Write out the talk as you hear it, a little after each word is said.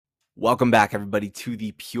Welcome back, everybody, to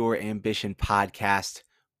the Pure Ambition podcast.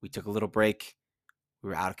 We took a little break. We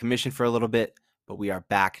were out of commission for a little bit, but we are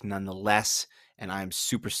back nonetheless, and I'm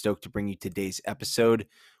super stoked to bring you today's episode.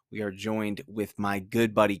 We are joined with my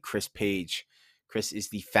good buddy, Chris Page. Chris is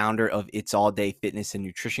the founder of It's All Day Fitness and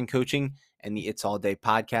Nutrition Coaching and the It's All Day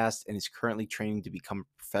podcast, and is currently training to become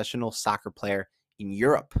a professional soccer player in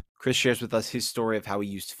Europe. Chris shares with us his story of how he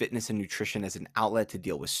used fitness and nutrition as an outlet to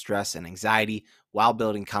deal with stress and anxiety while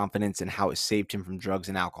building confidence, and how it saved him from drugs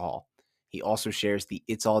and alcohol. He also shares the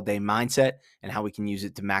It's All Day mindset and how we can use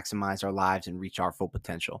it to maximize our lives and reach our full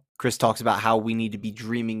potential. Chris talks about how we need to be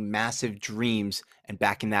dreaming massive dreams and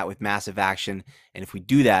backing that with massive action. And if we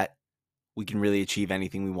do that, we can really achieve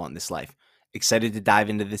anything we want in this life. Excited to dive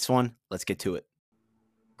into this one. Let's get to it.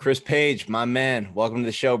 Chris Page, my man, welcome to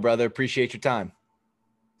the show, brother. Appreciate your time.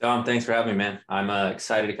 Dom, thanks for having me, man. I'm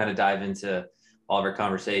excited to kind of dive into all of our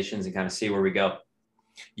conversations and kind of see where we go.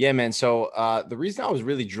 Yeah, man. So the reason I was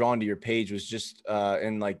really drawn to your page was just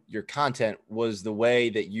in like your content was the way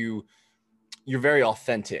that you're very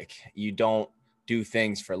authentic. You don't do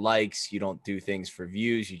things for likes. You don't do things for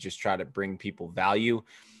views. You just try to bring people value.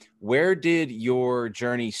 Where did your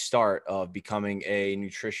journey start of becoming a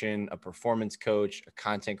performance coach, a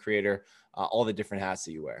content creator, all the different hats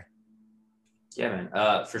that you wear? Yeah,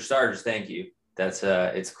 man. For starters, thank you. That's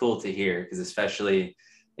it's cool to hear, because especially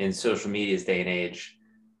in social media's day and age,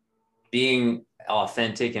 being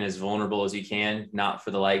authentic and as vulnerable as you can, not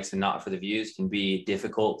for the likes and not for the views, can be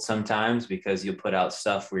difficult sometimes, because you'll put out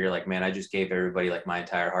stuff where you're like, man, I just gave everybody like my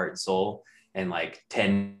entire heart and soul, and like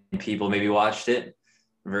 10 people maybe watched it,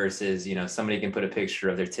 versus, somebody can put a picture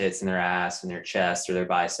of their tits and their ass and their chest or their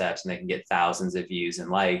biceps and they can get thousands of views and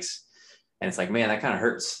likes. And it's like, man, that kind of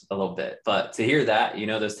hurts a little bit. But to hear that,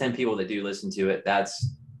 those 10 people that do listen to it,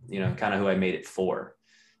 that's, kind of who I made it for.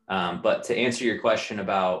 But to answer your question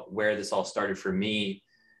about where this all started for me,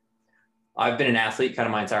 I've been an athlete kind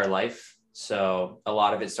of my entire life. So a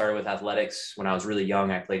lot of it started with athletics. When I was really young,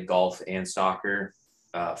 I played golf and soccer.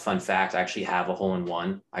 Fun fact, I actually have a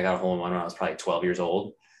hole-in-one. I got a hole-in-one when I was probably 12 years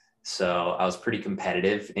old. So I was pretty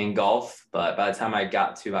competitive in golf. But by the time I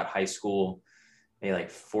got to about high school, maybe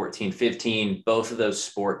like 14, 15, both of those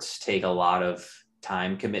sports take a lot of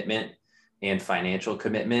time commitment and financial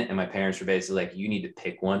commitment. And my parents were basically like, you need to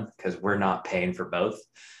pick one because we're not paying for both.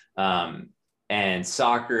 And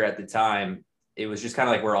soccer at the time, it was just kind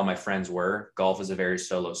of like where all my friends were. Golf is a very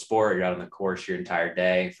solo sport. You're out on the course your entire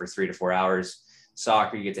day for 3 to 4 hours.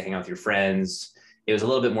 Soccer, you get to hang out with your friends. It was a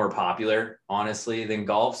little bit more popular, honestly, than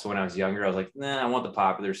golf. So when I was younger, I was like, I want the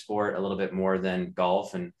popular sport a little bit more than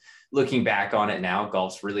golf. And looking back on it now,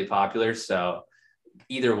 golf's really popular. So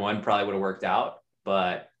either one probably would have worked out,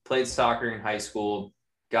 but played soccer in high school,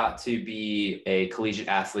 got to be a collegiate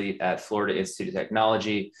athlete at Florida Institute of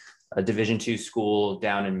Technology, a Division II school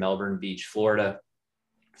down in Melbourne Beach, Florida.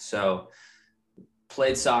 So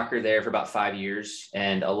played soccer there for about 5 years.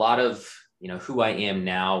 And a lot of, who I am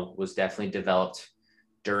now was definitely developed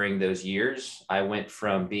during those years. I went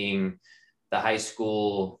from being the high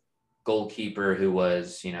school goalkeeper who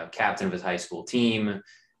was, captain of his high school team,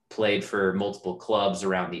 played for multiple clubs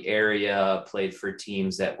around the area, played for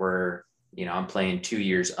teams that were, I'm playing 2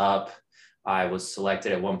 years up. I was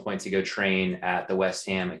selected at one point to go train at the West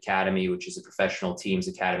Ham Academy, which is a professional teams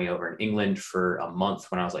academy over in England, for a month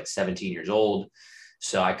when I was like 17 years old.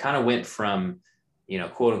 So I kind of went from,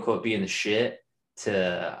 quote unquote, being the shit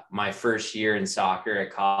to my first year in soccer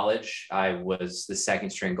at college. I was the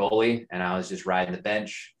second string goalie and I was just riding the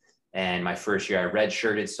bench. And my first year I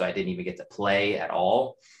redshirted, so I didn't even get to play at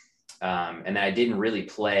all. And then I didn't really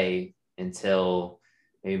play until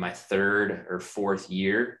maybe my third or fourth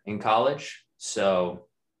year in college. So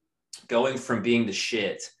going from being the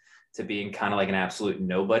shit to being kind of like an absolute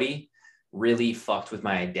nobody really fucked with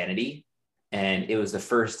my identity. And it was the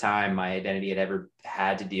first time my identity had ever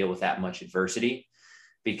had to deal with that much adversity,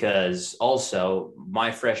 because also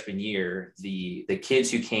my freshman year, the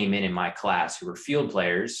kids who came in my class who were field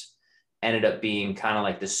players ended up being kind of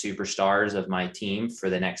like the superstars of my team for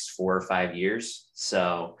the next 4 or 5 years.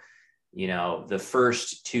 So, the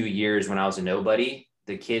first 2 years when I was a nobody,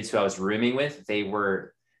 the kids who I was rooming with, they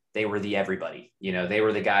were the everybody. They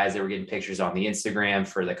were the guys that were getting pictures on the Instagram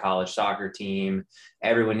for the college soccer team.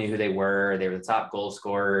 Everyone knew who they were. They were the top goal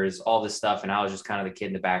scorers, all this stuff. And I was just kind of the kid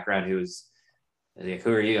in the background who was like,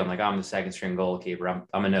 who are you? I'm like, I'm the second string goalkeeper.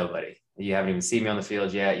 I'm a nobody. You haven't even seen me on the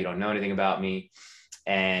field yet. You don't know anything about me.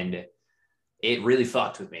 And it really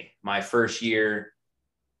fucked with me. My first year,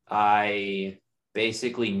 I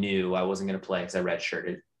basically knew I wasn't going to play because I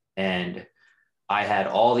redshirted. And I had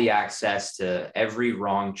all the access to every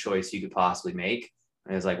wrong choice you could possibly make.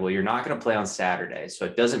 And it's like, well, you're not going to play on Saturday. So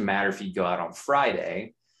it doesn't matter if you go out on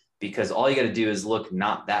Friday, because all you got to do is look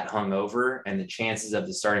not that hungover, and the chances of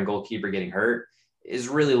the starting goalkeeper getting hurt is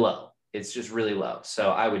really low. It's just really low.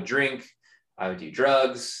 So I would drink, I would do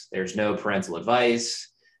drugs. There's no parental advice.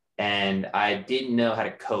 And I didn't know how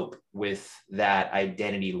to cope with that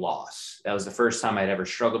identity loss. That was the first time I'd ever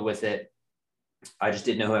struggled with it. I just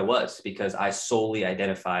didn't know who I was because I solely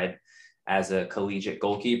identified as a collegiate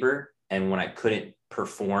goalkeeper. And when I couldn't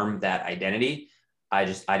perform that identity, I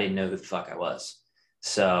didn't know who the fuck I was.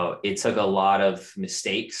 So it took a lot of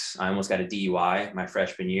mistakes. I almost got a DUI my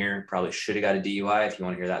freshman year. Probably should have got a DUI. If you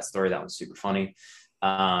want to hear that story, that one's super funny.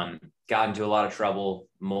 Got into a lot of trouble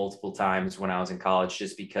multiple times when I was in college,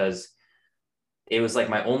 just because it was like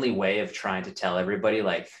my only way of trying to tell everybody,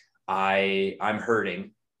 like, I'm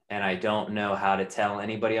hurting and I don't know how to tell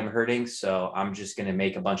anybody I'm hurting. So I'm just going to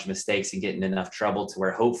make a bunch of mistakes and get in enough trouble to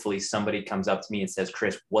where hopefully somebody comes up to me and says,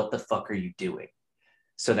 Chris, what the fuck are you doing?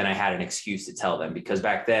 So then I had an excuse to tell them, because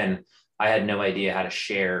back then I had no idea how to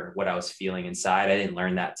share what I was feeling inside. I didn't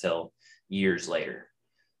learn that till years later.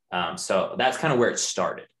 So that's kind of where it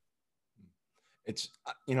started. It's,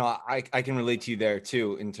 I can relate to you there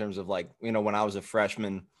too, in terms of like, when I was a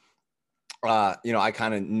freshman, I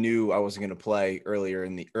kind of knew I wasn't going to play early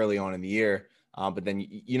on in the year. But then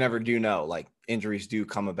you never do know, like injuries do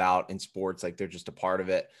come about in sports, like they're just a part of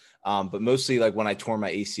it. But mostly like when I tore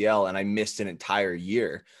my ACL and I missed an entire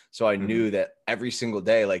year. So I knew that every single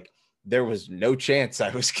day, like there was no chance I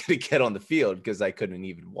was going to get on the field because I couldn't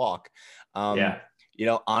even walk.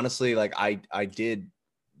 Honestly, like I did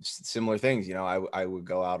similar things. I would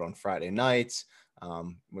go out on Friday nights,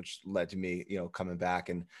 which led to me, coming back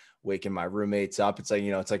and waking my roommates up. It's like,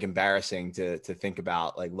 it's like embarrassing to think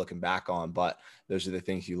about, like looking back on, but those are the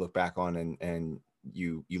things you look back on and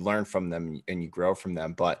you learn from them and you grow from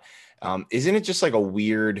them. But isn't it just like a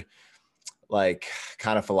weird, like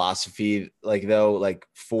kind of philosophy, like though, like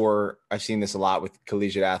I've seen this a lot with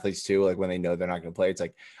collegiate athletes too, like when they know they're not going to play, it's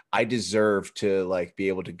like, I deserve to like be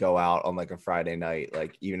able to go out on like a Friday night,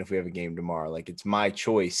 like even if we have a game tomorrow, like it's my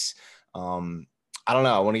choice. I don't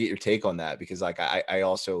know. I want to get your take on that because like I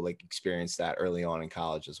also like experienced that early on in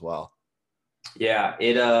college as well. Yeah,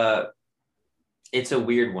 it's a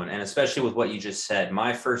weird one. And especially with what you just said,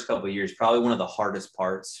 my first couple of years, probably one of the hardest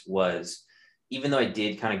parts was, even though I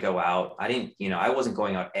did kind of go out, I wasn't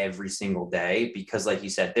going out every single day because like you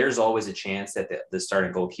said, there's always a chance that the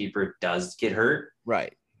starting goalkeeper does get hurt.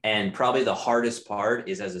 Right. And probably the hardest part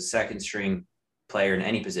is, as a second string player in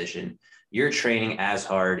any position, you're training as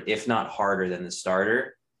hard, if not harder than the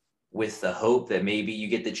starter, with the hope that maybe you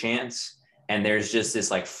get the chance. And there's just this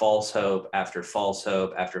like false hope after false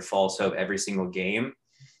hope after false hope every single game.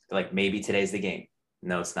 Like maybe today's the game.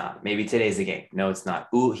 No, it's not. Maybe today's the game. No, it's not.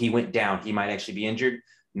 Ooh, he went down. He might actually be injured.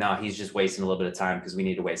 No, he's just wasting a little bit of time because we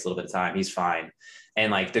need to waste a little bit of time. He's fine. And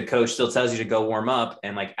like the coach still tells you to go warm up.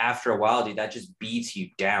 And like after a while, dude, that just beats you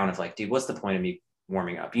down of like, dude, what's the point of me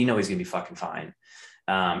warming up? He's going to be fucking fine.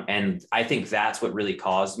 And I think that's what really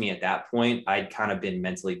caused me at that point. I'd kind of been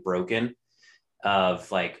mentally broken of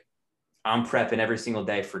like, I'm prepping every single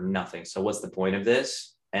day for nothing. So what's the point of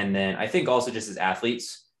this? And then I think also just as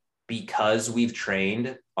athletes, because we've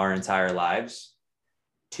trained our entire lives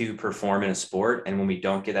to perform in a sport. And when we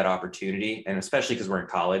don't get that opportunity, and especially because we're in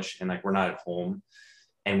college and like we're not at home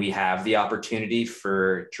and we have the opportunity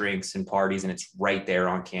for drinks and parties and it's right there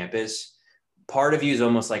on campus, part of you is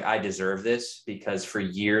almost like, I deserve this because for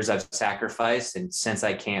years I've sacrificed. And since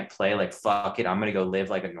I can't play, like, fuck it, I'm going to go live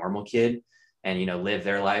like a normal kid and, live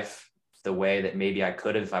their life the way that maybe I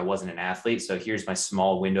could have if I wasn't an athlete. So here's my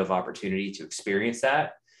small window of opportunity to experience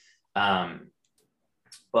that.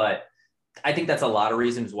 But I think that's a lot of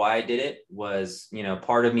reasons why I did it was,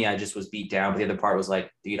 part of me, I just was beat down. But the other part was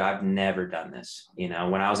like, dude, I've never done this. When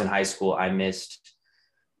I was in high school, I missed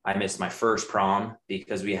my first prom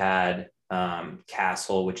because we had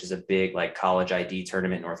Castle, which is a big like college ID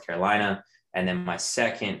tournament in North Carolina. And then my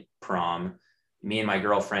second prom, me and my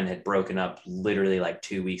girlfriend had broken up literally like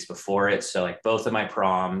 2 weeks before it. So like both of my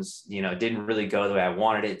proms, didn't really go the way I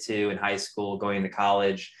wanted it to in high school, going into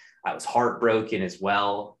college. I was heartbroken as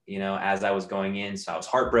well, as I was going in. So I was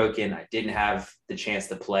heartbroken. I didn't have the chance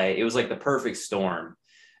to play. It was like the perfect storm.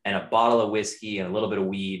 And a bottle of whiskey and a little bit of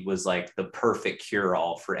weed was like the perfect cure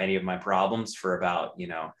all for any of my problems for about,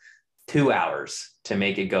 2 hours to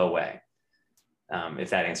make it go away. If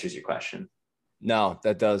that answers your question. No,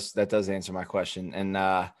 that does answer my question. And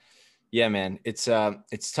yeah, man, it's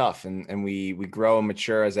tough and we grow and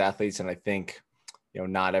mature as athletes. And I think,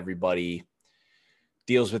 not everybody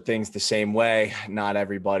deals with things the same way. Not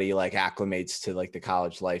everybody like acclimates to like the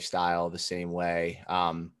college lifestyle the same way.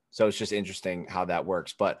 So it's just interesting how that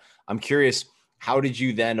works. But I'm curious, how did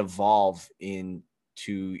you then evolve in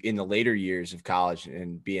the later years of college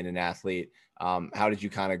and being an athlete? How did you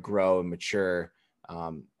kind of grow and mature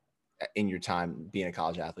in your time being a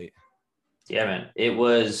college athlete? Yeah, man. It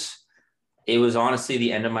was honestly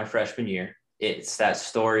the end of my freshman year. It's that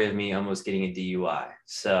story of me almost getting a DUI.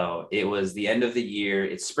 So it was the end of the year.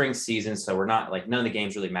 It's spring season. So we're not like, none of the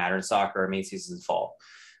games really matter in soccer. Our main season is fall.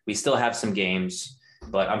 We still have some games,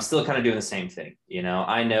 but I'm still kind of doing the same thing.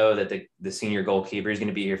 I know that the senior goalkeeper is going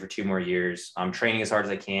to be here for 2 more years. I'm training as hard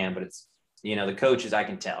as I can, but it's, the coaches, I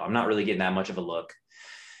can tell I'm not really getting that much of a look.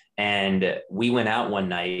 And we went out one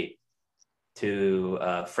night to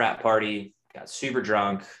a frat party, got super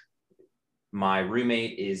drunk. My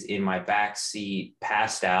roommate is in my back seat,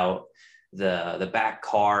 passed out. The back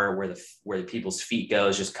car where the people's feet go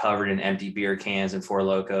is just covered in empty beer cans and Four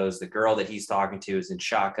Locos. The girl that he's talking to is in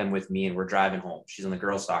shotgun with me, and we're driving home. She's on the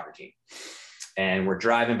girls' soccer team. And we're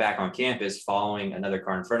driving back on campus following another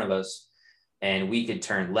car in front of us. And we could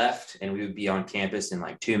turn left and we would be on campus in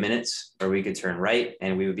like 2 minutes, or we could turn right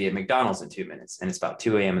and we would be at McDonald's in 2 minutes. And it's about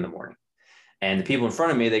 2 a.m. in the morning. And the people in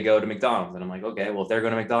front of me, they go to McDonald's. And I'm like, okay, well, if they're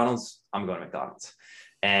going to McDonald's, I'm going to McDonald's.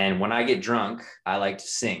 And when I get drunk, I like to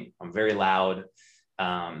sing. I'm very loud.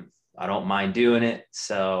 I don't mind doing it.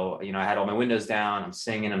 So, I had all my windows down. I'm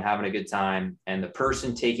singing. I'm having a good time. And the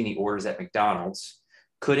person taking the orders at McDonald's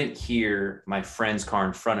couldn't hear my friend's car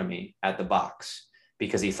in front of me at the box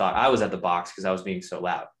because he thought I was at the box because I was being so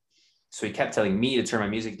loud. So he kept telling me to turn my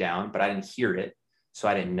music down, but I didn't hear it. So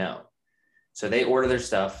I didn't know. So they order their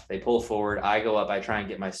stuff. They pull forward. I go up. I try and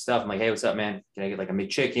get my stuff. I'm like, hey, what's up, man? Can I get like a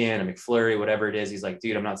McChicken, a McFlurry, whatever it is? He's like,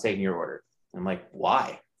 dude, I'm not taking your order. I'm like,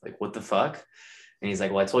 why? Like, what the fuck? And he's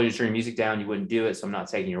like, well, I told you to turn your music down. You wouldn't do it. So I'm not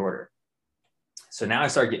taking your order. So now I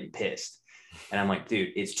start getting pissed. And I'm like, dude,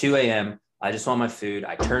 it's 2 a.m. I just want my food.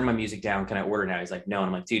 I turned my music down. Can I order now? He's like, no. And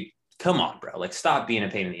I'm like, dude, come on, bro. Like, stop being a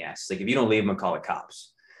pain in the ass. Like, if you don't leave, I'm going to call the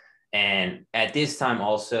cops. And at this time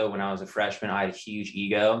also, when I was a freshman, I had a huge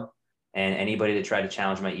ego. And anybody that tried to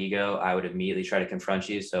challenge my ego, I would immediately try to confront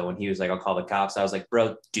you. So when he was like, I'll call the cops, I was like,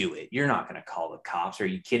 bro, do it. You're not going to call the cops. Are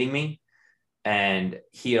you kidding me? And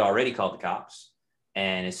he had already called the cops.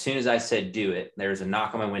 And as soon as I said, do it, there was a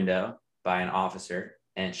knock on my window by an officer.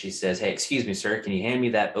 And she says, hey, excuse me, sir, can you hand me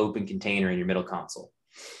that open container in your middle console?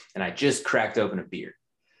 And I just cracked open a beer.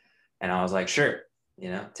 And I was like, sure,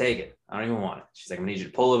 take it. I don't even want it. She's like, I'm gonna need you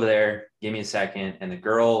to pull over there. Give me a second. And the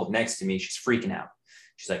girl next to me, she's freaking out.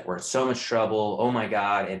 She's like, we're in so much trouble. Oh my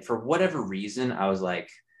God. And for whatever reason, I was like,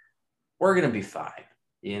 we're going to be fine.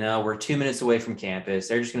 We're 2 minutes away from campus.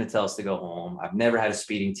 They're just going to tell us to go home. I've never had a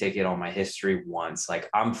speeding ticket on my history once. Like,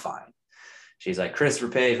 I'm fine. She's like,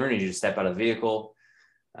 Christopher Page, we're going to need you to step out of the vehicle.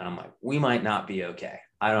 And I'm like, we might not be okay.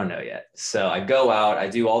 I don't know yet. So I go out, I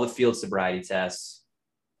do all the field sobriety tests,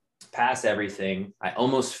 pass everything. I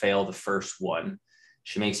almost fail the first one.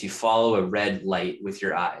 She makes you follow a red light with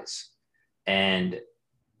your eyes. And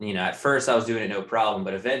at first I was doing it no problem,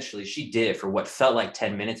 but eventually she did it for what felt like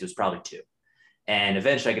 10 minutes. It was probably 2. And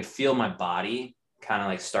eventually I could feel my body kind of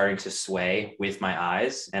like starting to sway with my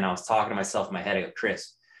eyes. And I was talking to myself in my head. I go,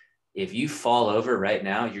 Chris, if you fall over right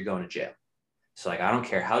now, you're going to jail. So like, I don't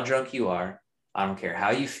care how drunk you are. I don't care how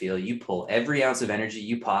you feel. You pull every ounce of energy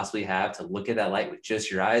you possibly have to look at that light with just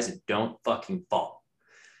your eyes and don't fucking fall.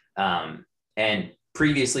 And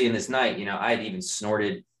previously in this night, I had even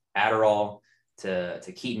snorted Adderall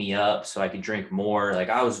to keep me up so I could drink more. Like,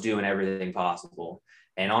 I was doing everything possible.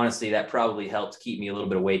 And honestly, that probably helped keep me a little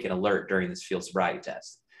bit awake and alert during this field sobriety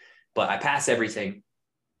test. But I passed everything.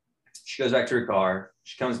 She goes back to her car.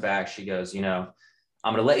 She comes back. She goes, I'm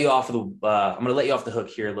going to let you off the hook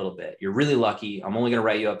here a little bit. You're really lucky. I'm only going to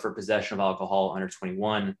write you up for possession of alcohol under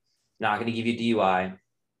 21. Not going to give you DUI,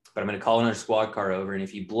 but I'm going to call another squad car over. And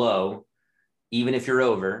if you blow, even if you're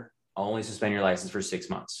over, I'll only suspend your license for 6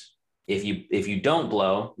 months. If you don't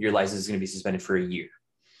blow, your license is going to be suspended for a year.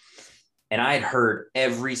 And I had heard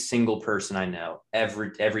every single person I know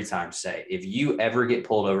every time say, if you ever get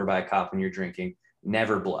pulled over by a cop when you're drinking,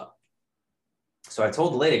 never blow. So I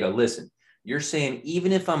told the lady, I go, listen, you're saying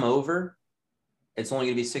even if I'm over, it's only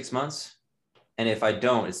going to be 6 months? And if I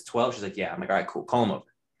don't, it's 12? She's like, yeah. I'm like, all right, cool. Call him over.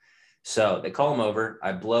 So they call him over.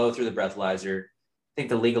 I blow through the breathalyzer. I think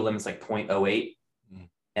the legal limit's like 0.08.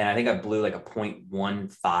 And I think I blew like a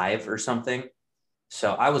 0.15 or something.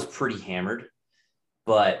 So I was pretty hammered,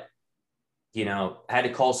 but, I had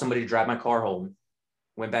to call somebody to drive my car home,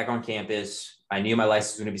 went back on campus. I knew my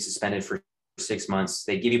license was going to be suspended for 6 months.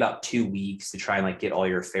 They give you about 2 weeks to try and like get all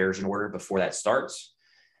your affairs in order before that starts.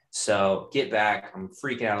 So get back. I'm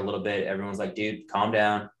freaking out a little bit. Everyone's like, dude, calm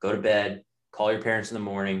down, go to bed, call your parents in the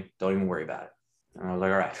morning. Don't even worry about it. And I was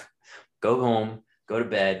like, all right, go home, go to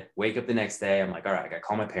bed, wake up the next day. I'm like, all right, I got to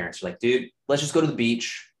call my parents. They're like, dude, let's just go to the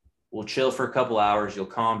beach. We'll chill for a couple hours. You'll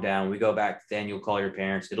calm down. We go back, then you'll call your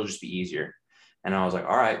parents. It'll just be easier. And I was like,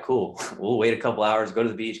 all right, cool. We'll wait a couple hours, go to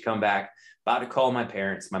the beach, come back. About to call my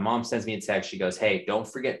parents. My mom sends me a text. She goes, hey, don't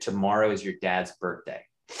forget tomorrow is your dad's birthday.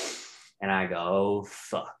 And I go, oh,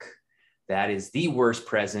 fuck. That is the worst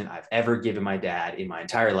present I've ever given my dad in my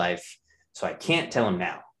entire life. So I can't tell him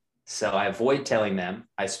now. So I avoid telling them.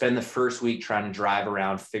 I spend the first week trying to drive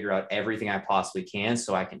around, figure out everything I possibly can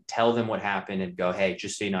so I can tell them what happened and go, hey,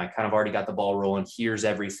 just so you know, I kind of already got the ball rolling. Here's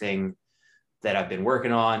everything that I've been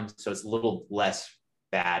working on. So it's a little less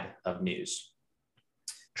bad of news.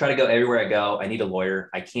 Try to go everywhere I go. I need a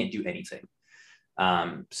lawyer. I can't do anything.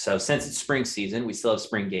 So since it's spring season, we still have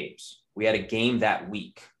spring games. We had a game that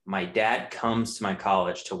week. My dad comes to my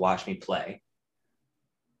college to watch me play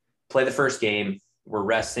the first game. We're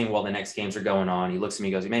resting while the next games are going on. He looks at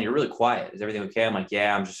me, goes, man, you're really quiet. Is everything okay? I'm like,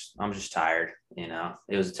 yeah, I'm just tired. You know,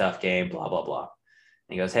 it was a tough game, blah, blah, blah.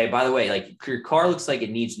 And he goes, hey, by the way, like your car looks like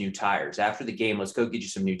it needs new tires. After the game, let's go get you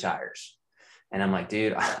some new tires. And I'm like,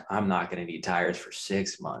 dude, I'm not going to need tires for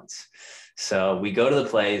 6 months. So we go to the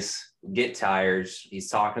place, get tires. He's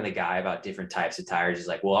talking to the guy about different types of tires. He's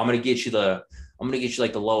like, well, I'm going to get you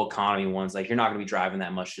like the low economy ones. Like you're not going to be driving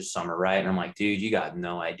that much this summer. Right. And I'm like, dude, you got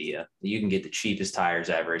no idea. You can get the cheapest tires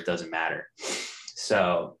ever. It doesn't matter.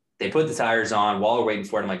 So they put the tires on while we're waiting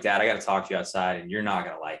for it. I'm like, dad, I got to talk to you outside and you're not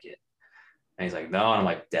going to like it. And he's like, no. And I'm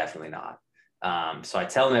like, definitely not. So I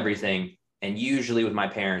tell him everything. And usually with my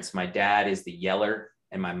parents, my dad is the yeller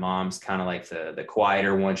and my mom's kind of like the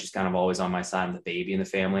quieter one. She's kind of always on my side. I'm the baby in the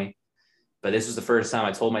family. But this was the first time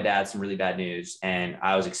I told my dad some really bad news. And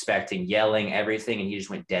I was expecting yelling, everything. And he just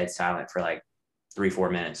went dead silent for like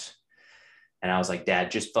 3-4 minutes. And I was like, dad,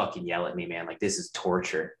 just fucking yell at me, man. Like this is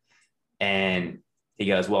torture. And he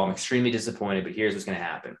goes, well, I'm extremely disappointed, but here's what's going to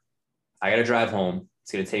happen. I got to drive home.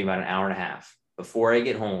 It's going to take me about an hour and a half. Before I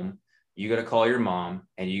get home, you got to call your mom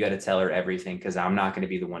and you got to tell her everything because I'm not going to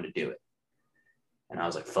be the one to do it. And I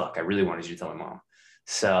was like, fuck, I really wanted you to tell my mom.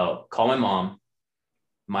 So call my mom.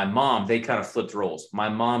 My mom, they kind of flipped roles. My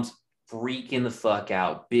mom's freaking the fuck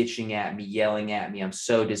out, bitching at me, yelling at me. I'm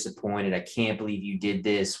so disappointed. I can't believe you did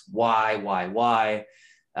this. Why?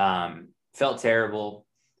 Felt terrible.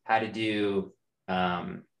 Had to do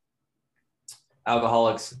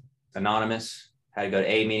Alcoholics Anonymous. Had to go to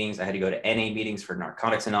A meetings. I had to go to NA meetings for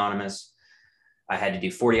Narcotics Anonymous. I had to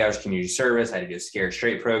do 40 hours community service. I had to do a Scared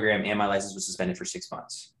Straight program, and my license was suspended for 6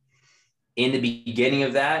 months. In the beginning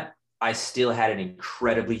of that, I still had an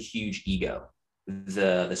incredibly huge ego.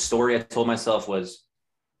 The story I told myself was,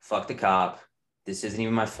 fuck the cop. This isn't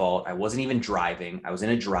even my fault. I wasn't even driving. I was in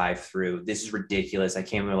a drive-through. This is ridiculous. I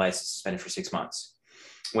came with my license suspended for 6 months.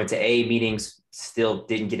 Went to AA meetings, still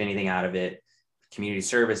didn't get anything out of it. Community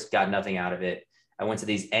service, got nothing out of it. I went to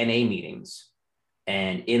these NA meetings,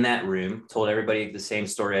 and in that room, told everybody the same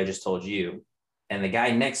story I just told you. And the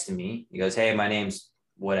guy next to me, he goes, hey, my name's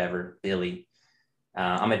whatever, Billy.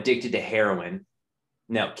 I'm addicted to heroin.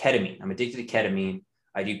 No, ketamine. I'm addicted to ketamine.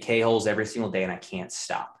 I do K-holes every single day and I can't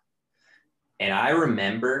stop. And I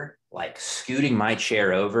remember like scooting my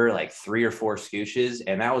chair over like 3 or 4 scootches.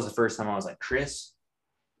 And that was the first time I was like, Chris,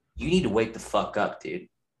 you need to wake the fuck up, dude.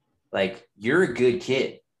 Like you're a good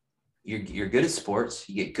kid. You're good at sports.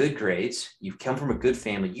 You get good grades. You come from a good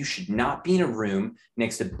family. You should not be in a room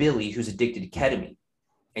next to Billy, who's addicted to ketamine.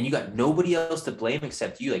 And you got nobody else to blame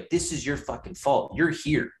except you. Like, this is your fucking fault. You're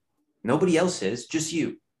here. Nobody else is, just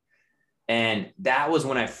you. And that was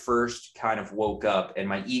when I first kind of woke up and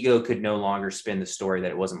my ego could no longer spin the story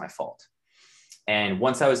that it wasn't my fault. And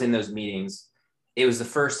once I was in those meetings, it was the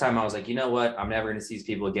first time I was like, you know what? I'm never going to see these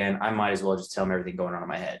people again. I might as well just tell them everything going on in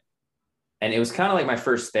my head. And it was kind of like my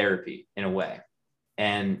first therapy in a way.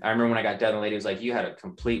 And I remember when I got done, the lady was like, you had a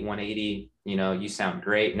complete 180. You know, you sound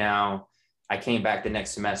great now. I came back the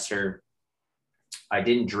next semester. I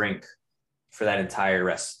didn't drink for that entire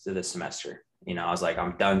rest of the semester. You know, I was like,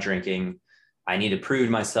 I'm done drinking. I need to prove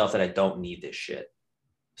to myself that I don't need this shit.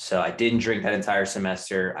 So I didn't drink that entire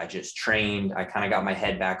semester. I just trained. I kind of got my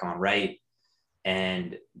head back on right.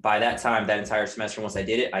 And by that time, that entire semester, once I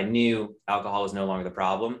did it, I knew alcohol was no longer the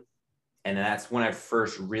problem. And that's when I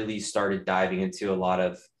first really started diving into a lot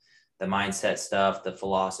of the mindset stuff, the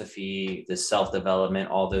philosophy, the self-development,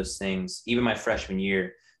 all those things. Even my freshman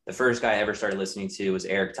year, the first guy I ever started listening to was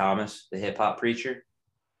Eric Thomas, the hip hop preacher.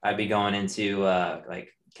 I'd be going into like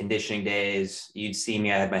conditioning days. You'd see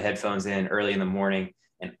me, I had my headphones in early in the morning,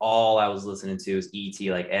 and all I was listening to was ET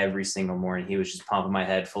like every single morning. He was just pumping my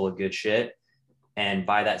head full of good shit. And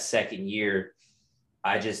by that second year,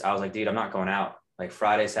 I was like, dude, I'm not going out. Like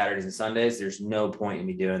Friday, Saturdays, and Sundays, there's no point in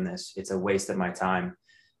me doing this. It's a waste of my time.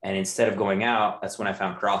 And instead of going out, that's when I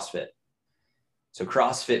found CrossFit. So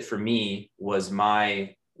CrossFit for me was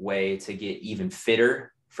my way to get even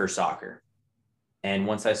fitter for soccer. And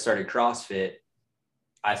once I started CrossFit,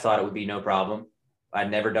 I thought it would be no problem.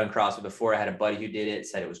 I'd never done CrossFit before. I had a buddy who did it,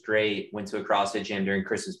 said it was great, went to a CrossFit gym during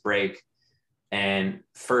Christmas break. And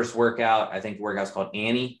first workout, I think the workout's called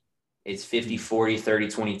Annie. It's 50, 40, 30,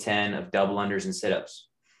 20, 10 of double unders and sit-ups.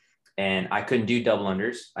 And I couldn't do double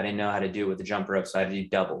unders. I didn't know how to do it with the jump rope. So I had to do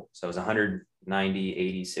double. So it was 190,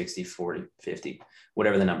 80, 60, 40, 50,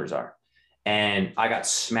 whatever the numbers are. And I got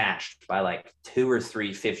smashed by like 2 or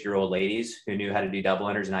 3 50-year-old ladies who knew how to do double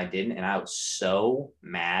unders and I didn't. And I was so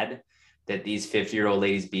mad that these 50-year-old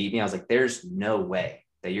ladies beat me. I was like, there's no way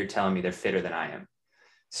that you're telling me they're fitter than I am.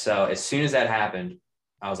 So as soon as that happened,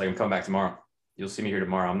 I was like, I'm coming back tomorrow. You'll see me here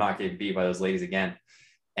tomorrow. I'm not getting beat by those ladies again.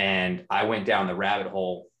 And I went down the rabbit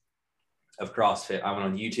hole of CrossFit. I went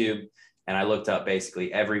on YouTube and I looked up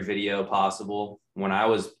basically every video possible. When I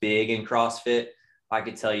was big in CrossFit, I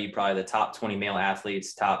could tell you probably the top 20 male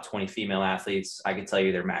athletes, top 20 female athletes. I could tell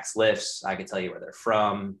you their max lifts. I could tell you where they're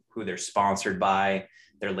from, who they're sponsored by,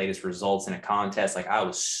 their latest results in a contest. Like I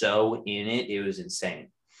was so in it. It was insane.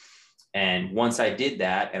 And once I did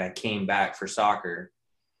that and I came back for soccer,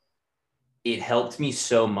 it helped me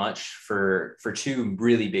so much for 2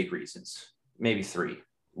 really big reasons, maybe 3.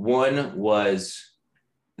 One was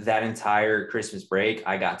that entire Christmas break,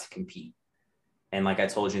 I got to compete. And like I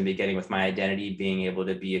told you in the beginning, with my identity being able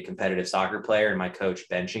to be a competitive soccer player and my coach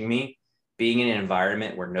benching me, being in an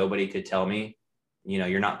environment where nobody could tell me,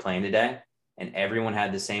 you're not playing today. And everyone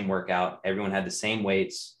had the same workout. Everyone had the same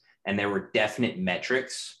weights. And there were definite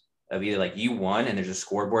metrics of either like you won and there's a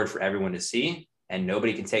scoreboard for everyone to see and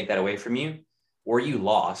nobody can take that away from you, or you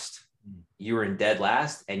lost, you were in dead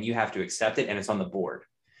last and you have to accept it and it's on the board.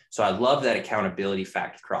 So I love that accountability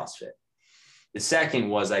fact of CrossFit. The second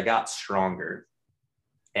was I got stronger.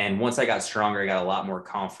 And once I got stronger, I got a lot more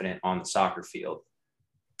confident on the soccer field.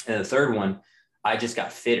 And the third one, I just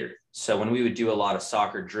got fitter. So when we would do a lot of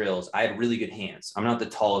soccer drills, I had really good hands. I'm not the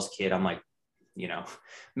tallest kid. I'm like,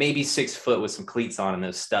 maybe 6 foot with some cleats on, and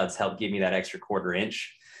those studs help give me that extra 1/4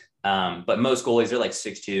 inch. But most goalies are like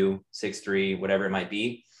 6'2", 6'3", whatever it might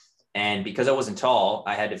be. And because I wasn't tall,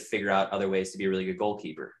 I had to figure out other ways to be a really good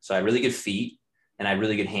goalkeeper. So I had really good feet and I had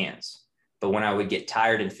really good hands. But when I would get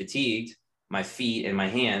tired and fatigued, my feet and my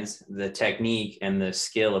hands, the technique and the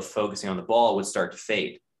skill of focusing on the ball would start to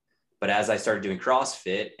fade. But as I started doing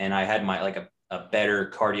CrossFit and I had my a better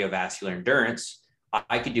cardiovascular endurance,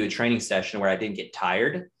 I could do a training session where I didn't get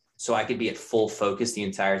tired. So I could be at full focus the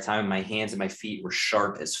entire time. My hands and my feet were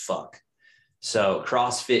sharp as fuck. So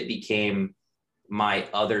CrossFit became my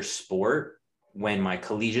other sport. When my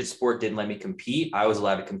collegiate sport didn't let me compete, I was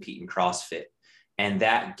allowed to compete in CrossFit. And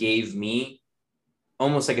that gave me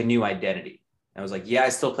almost like a new identity. I was like, yeah, I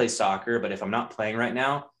still play soccer, but if I'm not playing right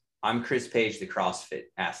now, I'm Chris Page, the CrossFit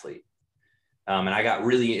athlete. And I got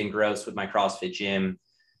really engrossed with my CrossFit gym,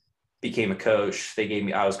 became a coach.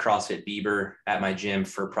 I was CrossFit Bieber at my gym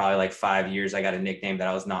for probably like 5 years. I got a nickname that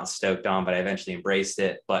I was not stoked on, but I eventually embraced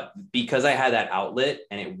it. But because I had that outlet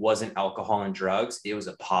and it wasn't alcohol and drugs, it was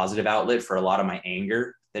a positive outlet for a lot of my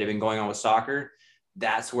anger that had been going on with soccer.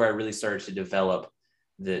 That's where I really started to develop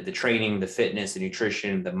the training, the fitness, the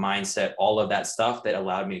nutrition, the mindset, all of that stuff that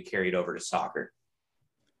allowed me to carry it over to soccer.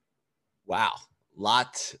 Wow.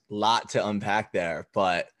 Lot to unpack there,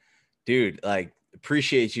 but dude, like,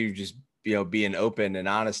 appreciate you just, being open and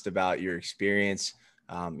honest about your experience,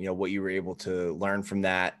 what you were able to learn from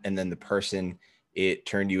that, and then the person it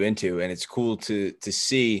turned you into. And it's cool to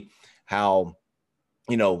see how,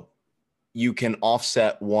 you can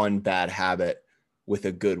offset one bad habit with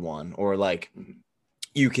a good one, or like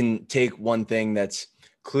you can take one thing that's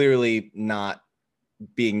clearly not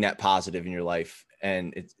being net positive in your life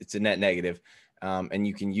and it's a net negative. And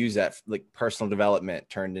you can use that like personal development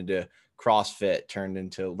turned into CrossFit, turned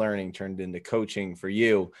into learning, turned into coaching for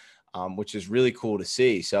you, which is really cool to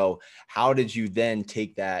see. So how did you then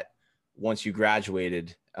take that once you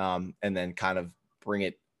graduated, and then kind of bring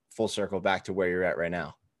it full circle back to where you're at right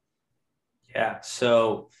now? Yeah.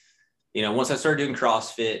 So, once I started doing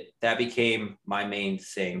CrossFit, that became my main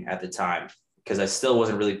thing at the time because I still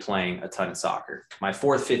wasn't really playing a ton of soccer. My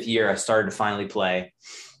 4th, 5th year, I started to finally play.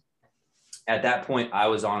 At that point, I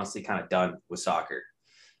was honestly kind of done with soccer.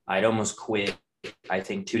 I'd almost quit. I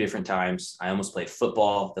think 2 different times. I almost played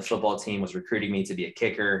football. The football team was recruiting me to be a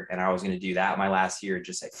kicker, and I was going to do that my last year,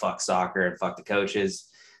 just say fuck soccer and fuck the coaches.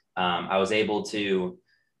 I was able to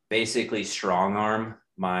basically strong arm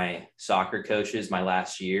my soccer coaches my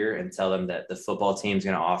last year and tell them that the football team is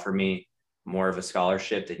going to offer me more of a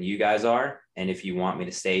scholarship than you guys are. And if you want me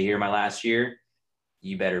to stay here my last year,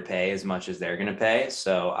 you better pay as much as they're going to pay.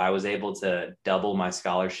 So I was able to double my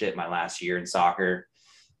scholarship my last year in soccer.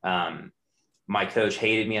 My coach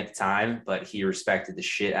hated me at the time, but he respected the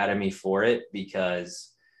shit out of me for it,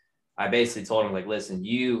 because I basically told him, like, listen,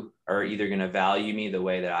 you are either going to value me the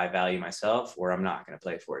way that I value myself, or I'm not going to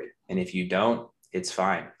play for you. And if you don't, it's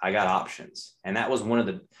fine. I got options. And that was one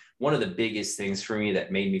of the biggest things for me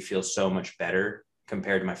that made me feel so much better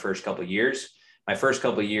compared to my first couple of years. My first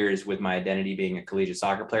couple of years with my identity being a collegiate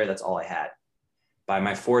soccer player, that's all I had. By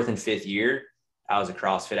my 4th and 5th year, I was a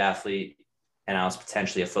CrossFit athlete and I was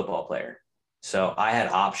potentially a football player. So I had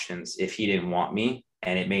options if he didn't want me,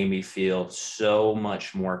 and it made me feel so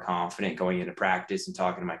much more confident going into practice and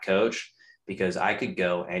talking to my coach, because I could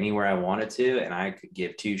go anywhere I wanted to and I could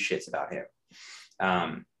give 2 shits about him.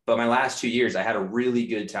 But my last 2 years, I had a really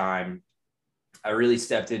good time. I really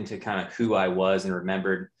stepped into kind of who I was and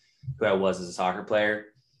remembered who I was as a soccer player.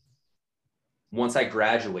 Once I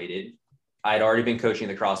graduated, I'd already been coaching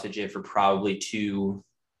at the CrossFit gym for probably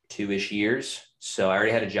two-ish years. So I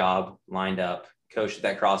already had a job lined up, coached at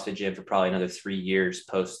that CrossFit gym for probably another 3 years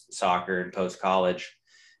post soccer and post college,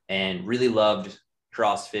 and really loved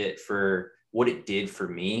CrossFit for what it did for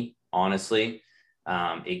me. Honestly,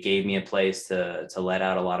 it gave me a place to let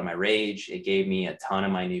out a lot of my rage. It gave me a ton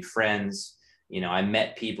of my new friends. I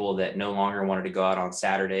met people that no longer wanted to go out on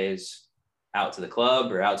Saturdays out to the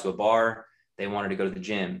club or out to a bar. They wanted to go to the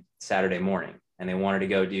gym Saturday morning, and they wanted to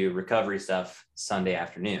go do recovery stuff Sunday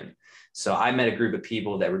afternoon. So I met a group of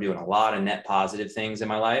people that were doing a lot of net positive things in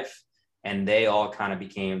my life, and they all kind of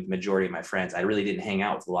became the majority of my friends. I really didn't hang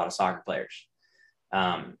out with a lot of soccer players.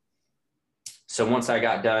 So once I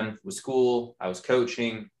got done with school, I was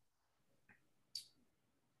coaching.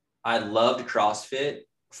 I loved CrossFit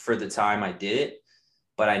for the time I did it,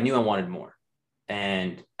 but I knew I wanted more.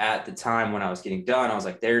 And at the time when I was getting done, I was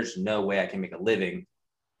like, there's no way I can make a living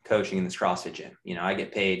coaching in this CrossFit gym. I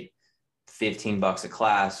get paid $15 a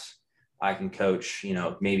class. I can coach,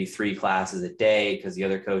 maybe 3 classes a day, because the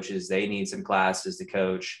other coaches, they need some classes to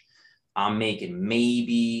coach. I'm making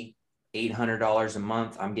maybe $800 a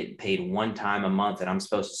month. I'm getting paid one time a month, and I'm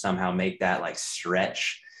supposed to somehow make that like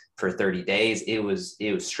stretch for 30 days. It was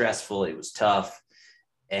stressful. It was tough.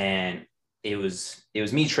 And it was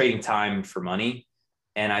me trading time for money.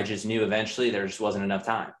 And I just knew eventually there just wasn't enough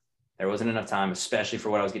time. There wasn't enough time, especially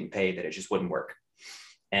for what I was getting paid, that it just wouldn't work.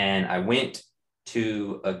 And I went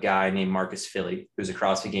to a guy named Marcus Philly, who's a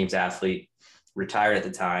CrossFit Games athlete, retired at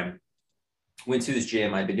the time, went to his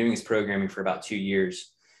gym. I'd been doing his programming for about 2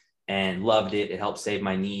 years and loved it. It helped save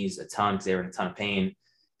my knees a ton because they were in a ton of pain.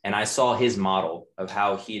 And I saw his model of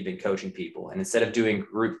how he had been coaching people. And instead of doing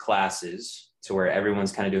group classes to where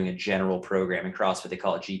everyone's kind of doing a general program in CrossFit, they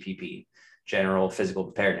call it GPP, general physical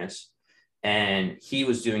preparedness. And he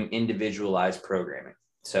was doing individualized programming.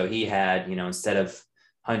 So he had, instead of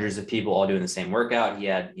hundreds of people all doing the same workout, he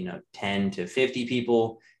had, 10 to 50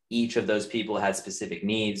 people. Each of those people had specific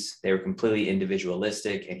needs. They were completely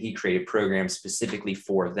individualistic, and he created programs specifically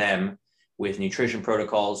for them with nutrition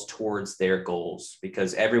protocols towards their goals,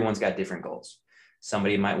 because everyone's got different goals.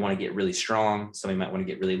 Somebody might want to get really strong. Somebody might want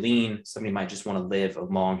to get really lean. Somebody might just want to live a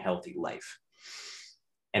long, healthy life.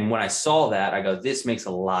 And when I saw that, I go, this makes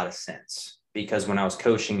a lot of sense, because when I was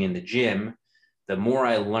coaching in the gym, the more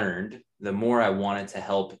I learned, the more I wanted to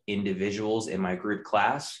help individuals in my group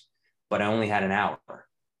class, but I only had an hour.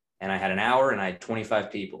 And I had an hour and I had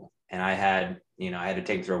 25 people. And I had to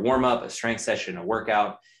take them through a warm up, a strength session, a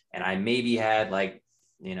workout. And I maybe had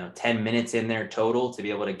 10 minutes in there total to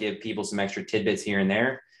be able to give people some extra tidbits here and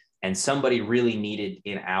there. And somebody really needed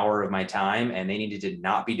an hour of my time, and they needed to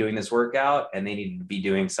not be doing this workout, and they needed to be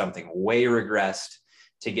doing something way regressed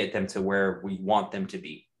to get them to where we want them to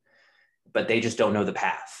be. But they just don't know the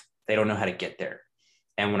path. They don't know how to get there.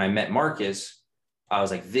 And when I met Marcus, I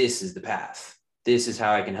was like, this is the path. This is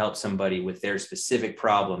how I can help somebody with their specific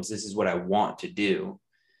problems. This is what I want to do.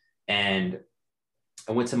 And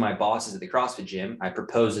I went to my bosses at the CrossFit gym. I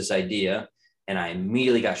proposed this idea, and I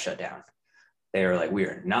immediately got shut down. They were like, we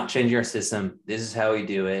are not changing our system. This is how we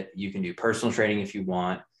do it. You can do personal training if you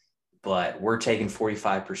want, but we're taking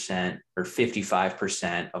 45% or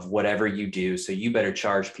 55% of whatever you do. So you better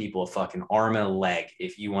charge people a fucking arm and a leg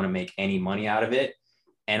if you want to make any money out of it.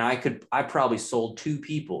 And I probably sold 2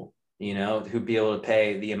 people who'd be able to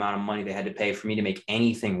pay the amount of money they had to pay for me to make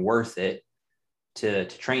anything worth it to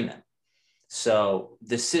train them. So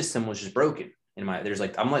the system was just broken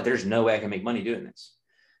there's no way I can make money doing this.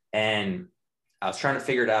 And I was trying to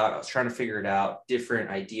figure it out, different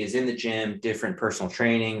ideas in the gym, different personal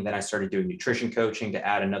training. Then I started doing nutrition coaching to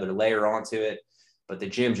add another layer onto it. But the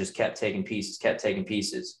gym just kept taking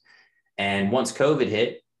pieces. And once COVID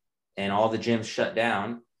hit and all the gyms shut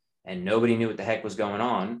down and nobody knew what the heck was going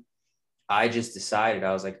on, I just decided,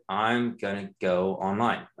 I was like, I'm going to go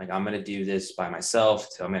online. Like, I'm going to do this by myself.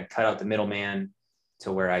 So I'm going to cut out the middleman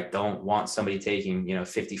to where I don't want somebody taking,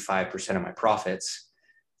 55% of my profits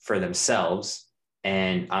for themselves.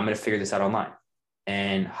 And I'm going to figure this out online.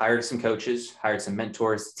 And hired some coaches, hired some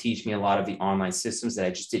mentors to teach me a lot of the online systems that I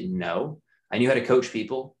just didn't know. I knew how to coach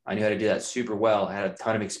people. I knew how to do that super well. I had a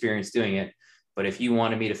ton of experience doing it. But if you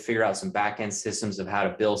wanted me to figure out some back-end systems of how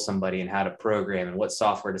to bill somebody and how to program and what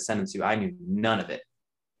software to send them to, I knew none of it.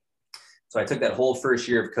 So I took that whole first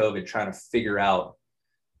year of COVID trying to figure out,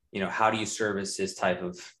 how do you service this type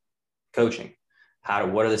of coaching?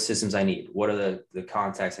 What are the systems I need? What are the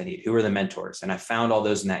contacts I need? Who are the mentors? And I found all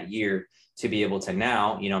those in that year to be able to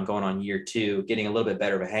now, I'm going on year 2, getting a little bit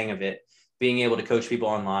better of a hang of it, being able to coach people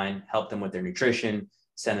online, help them with their nutrition,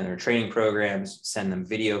 send them their training programs, send them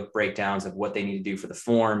video breakdowns of what they need to do for the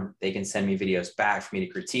form. They can send me videos back for me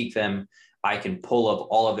to critique them. I can pull up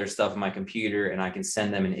all of their stuff on my computer and I can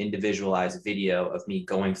send them an individualized video of me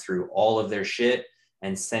going through all of their shit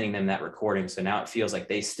and sending them that recording. So now it feels like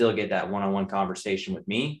they still get that one-on-one conversation with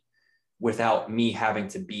me without me having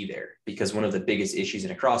to be there. Because one of the biggest issues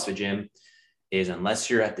in a CrossFit gym is unless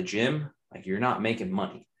you're at the gym, like, you're not making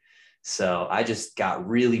money. So I just got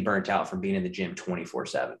really burnt out from being in the gym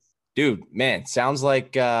 24/7. Dude, man, sounds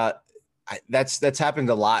like that's happened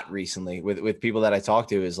a lot recently with people that I talk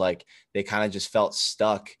to, is like they kind of just felt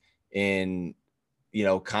stuck in,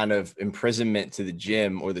 kind of imprisonment to the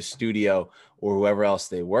gym or the studio or whoever else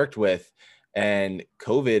they worked with. And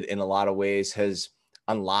COVID in a lot of ways has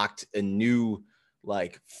unlocked a new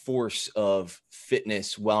force of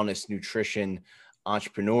fitness, wellness, nutrition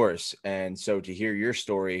entrepreneurs. And so to hear your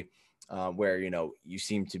story, where, you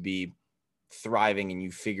seem to be thriving and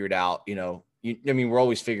you figured out, we're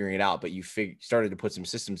always figuring it out, but you started to put some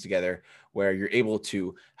systems together where you're able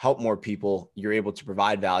to help more people, you're able to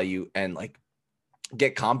provide value and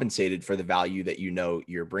get compensated for the value that,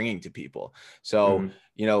 you're bringing to people. So,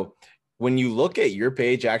 when you look at your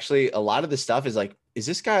page, actually, a lot of the stuff is is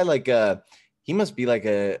this guy he must be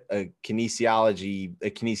a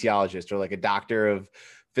kinesiologist or a doctor of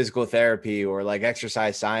physical therapy or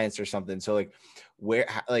exercise science or something. So where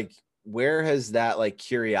has that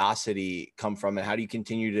curiosity come from, and how do you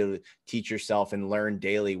continue to teach yourself and learn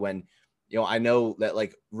daily when, I know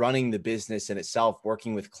that running the business in itself,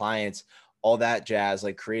 working with clients, all that jazz,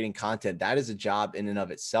 creating content, that is a job in and of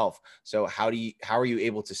itself. So how are you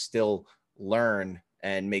able to still learn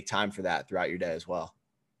and make time for that throughout your day as well?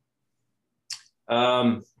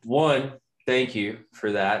 One, thank you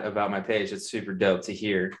for that about my page. It's super dope to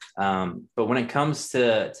hear. But when it comes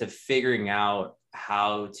to figuring out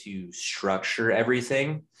how to structure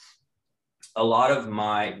everything,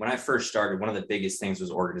 when I first started, one of the biggest things was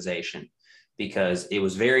organization, because it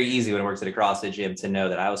was very easy when I worked at a CrossFit gym to know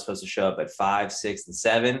that I was supposed to show up at 5, 6, and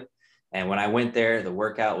 7. And when I went there, the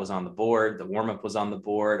workout was on the board, the warm-up was on the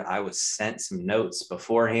board. I was sent some notes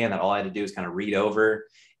beforehand that all I had to do was kind of read over.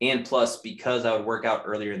 And plus, because I would work out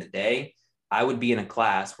earlier in the day, I would be in a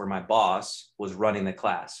class where my boss was running the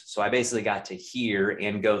class. So I basically got to hear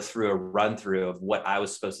and go through a run through of what I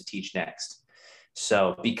was supposed to teach next.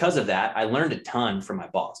 So because of that, I learned a ton from my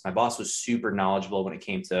boss. My boss was super knowledgeable when it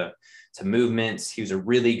came to movements. He was a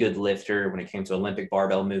really good lifter when it came to Olympic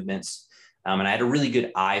barbell movements. And I had a really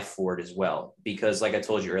good eye for it as well, because like I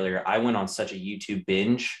told you earlier, I went on such a YouTube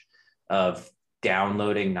binge of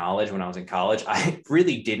downloading knowledge when I was in college. I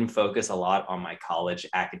really didn't focus a lot on my college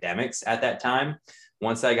academics at that time.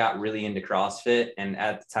 Once I got really into CrossFit, and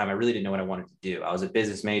at the time, I really didn't know what I wanted to do. I was a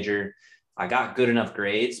business major. I got good enough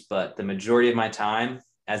grades, but the majority of my time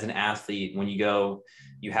as an athlete, when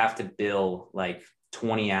you have to bill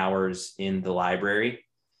 20 hours in the library.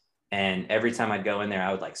 And every time I'd go in there,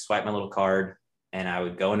 I would swipe my little card and I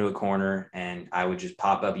would go into a corner and I would just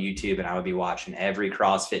pop up YouTube and I would be watching every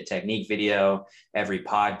CrossFit technique video, every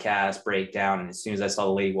podcast breakdown. And as soon as I saw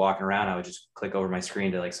the lady walking around, I would just click over my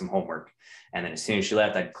screen to some homework. And then as soon as she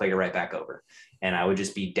left, I'd click it right back over. And I would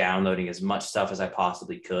just be downloading as much stuff as I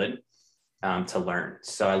possibly could to learn.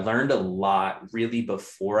 So I learned a lot really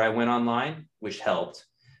before I went online, which helped.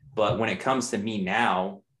 But when it comes to me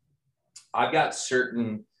now, I've got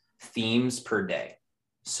certain themes per day.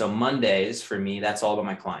 So Mondays for me, that's all about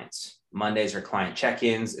my clients. Mondays are client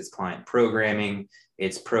check-ins, it's client programming,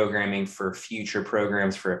 it's programming for future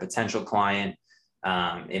programs for a potential client.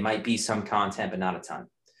 It might be some content, but not a ton.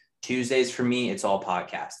 Tuesdays for me, it's all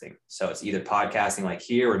podcasting. So it's either podcasting like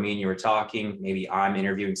here where me and you were talking, maybe I'm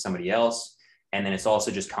interviewing somebody else, and then it's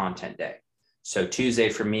also just content day. So Tuesday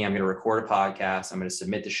for me, I'm going to record a podcast, I'm going to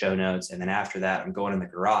submit the show notes, and then after that, I'm going in the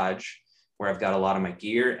garage where I've got a lot of my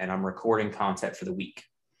gear and I'm recording content for the week.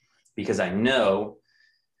 Because I know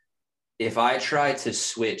if I try to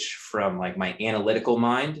switch from like my analytical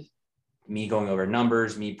mind, me going over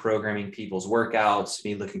numbers, me programming people's workouts,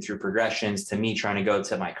 me looking through progressions, to me trying to go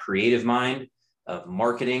to my creative mind of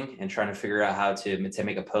marketing and trying to figure out how to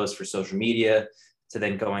make a post for social media, to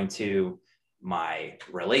then going to my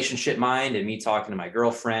relationship mind and me talking to my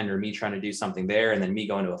girlfriend or me trying to do something there, and then me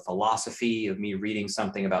going to a philosophy of me reading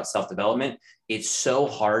something about self-development. It's so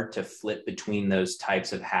hard to flip between those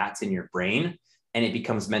types of hats in your brain, and it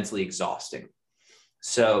becomes mentally exhausting.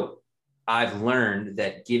 So I've learned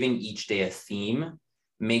that giving each day a theme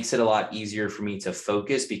makes it a lot easier for me to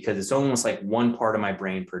focus, because it's almost like one part of my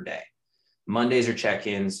brain per day. Mondays are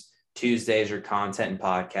check-ins, Tuesdays are content and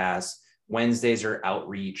podcasts, Wednesdays are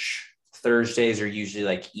outreach, Thursdays are usually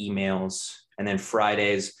like emails, and then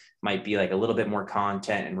Fridays might be like a little bit more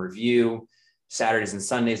content and review. Saturdays and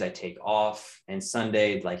Sundays I take off, and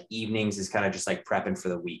Sunday like evenings is kind of just like prepping for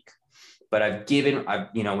the week. But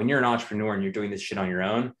when you're an entrepreneur and you're doing this shit on your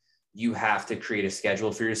own, you have to create a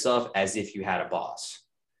schedule for yourself as if you had a boss.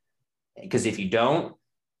 Because if you don't,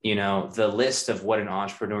 the list of what an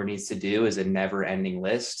entrepreneur needs to do is a never ending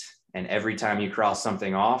list. And every time you cross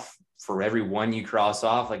something off, for every one you cross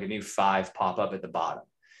off, like a new 5 pop up at the bottom.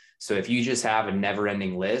 So if you just have a never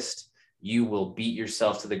ending list, you will beat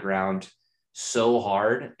yourself to the ground so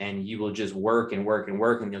hard, and you will just work and work and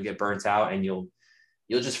work, and you'll get burnt out, and you'll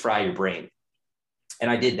just fry your brain. And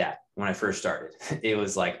I did that when I first started. It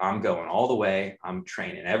was like, I'm going all the way. I'm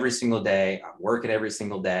training every single day. I'm working every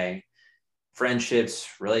single day. Friendships,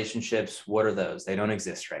 relationships, what are those? They don't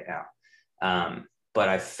exist right now. But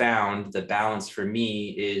I found the balance for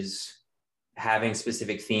me is having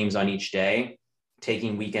specific themes on each day,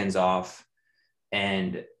 taking weekends off,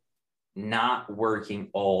 and not working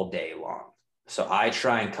all day long. So I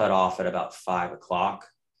try and cut off at about 5 o'clock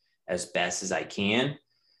as best as I can,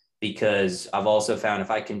 because I've also found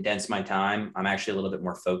if I condense my time, I'm actually a little bit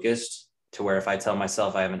more focused, to where if I tell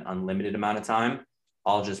myself I have an unlimited amount of time,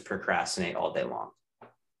 I'll just procrastinate all day long.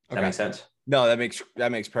 Does that make sense? No, that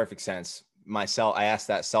makes perfect sense. Myself, I asked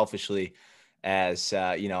that selfishly, as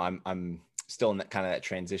I'm still in that kind of that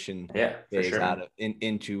transition phase, sure, out of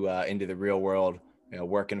into the real world,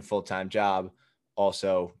 working a full-time job,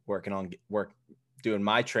 also doing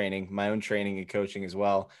my own training and coaching as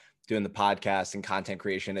well, doing the podcast and content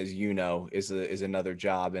creation, as is another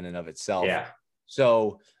job in and of itself. Yeah.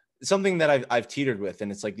 So something that I've teetered with,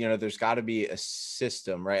 and it's like, there's got to be a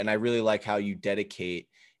system, right? And I really like how you dedicate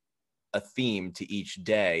a theme to each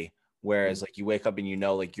day. Whereas like you wake up and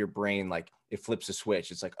like your brain, like it flips a switch.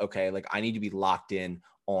 It's like, okay, like I need to be locked in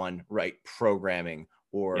on programming,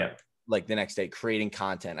 or like the next day creating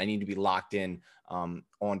content. I need to be locked in on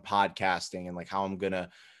podcasting, and like how I'm going to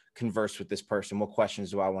converse with this person. What questions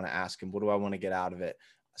do I want to ask him? What do I want to get out of it?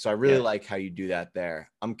 So I really like how you do that there.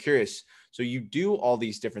 I'm curious. So you do all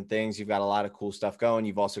these different things. You've got a lot of cool stuff going.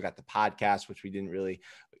 You've also got the podcast, which we didn't really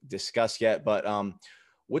discuss yet, but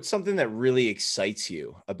what's something that really excites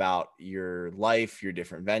you about your life, your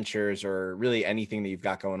different ventures, or really anything that you've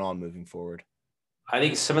got going on moving forward? I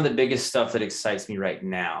think some of the biggest stuff that excites me right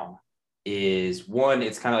now is, one,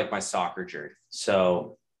 it's kind of like my soccer journey.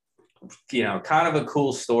 So, kind of a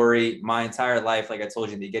cool story. My entire life, like I told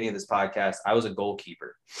you in the beginning of this podcast, I was a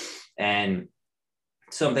goalkeeper. And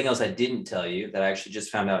something else I didn't tell you that I actually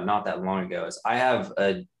just found out not that long ago is I have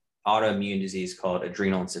an autoimmune disease called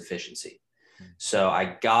adrenal insufficiency. So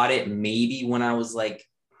I got it maybe when I was like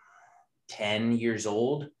 10 years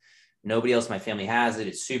old. Nobody else in my family has it.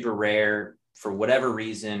 It's super rare. For whatever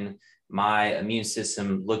reason, my immune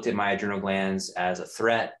system looked at my adrenal glands as a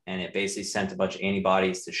threat, and it basically sent a bunch of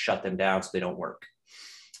antibodies to shut them down so they don't work.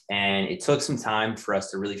 And it took some time for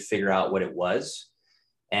us to really figure out what it was.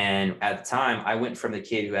 And at the time, I went from the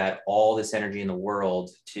kid who had all this energy in the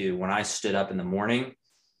world to when I stood up in the morning.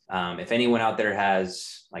 If anyone out there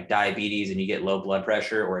has like diabetes and you get low blood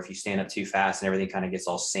pressure, or if you stand up too fast and everything kind of gets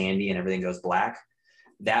all sandy and everything goes black,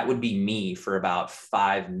 that would be me for about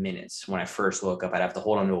 5 minutes. When I first woke up, I'd have to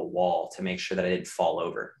hold onto a wall to make sure that I didn't fall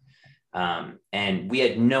over. And we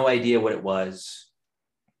had no idea what it was.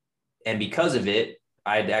 And because of it,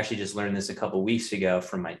 I had actually just learned this a couple of weeks ago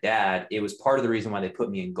from my dad. It was part of the reason why they put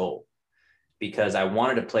me in goal, because I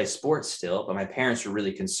wanted to play sports still, but my parents were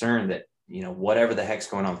really concerned that, whatever the heck's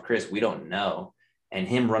going on with Chris, we don't know. And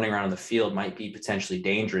him running around the field might be potentially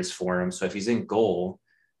dangerous for him. So if he's in goal,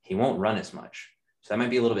 he won't run as much. So that might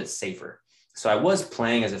be a little bit safer. So I was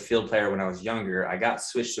playing as a field player when I was younger. I got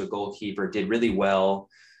switched to a goalkeeper, did really well,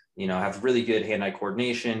 have really good hand-eye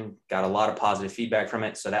coordination, got a lot of positive feedback from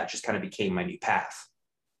it. So that just kind of became my new path.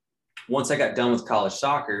 Once I got done with college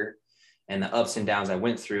soccer and the ups and downs I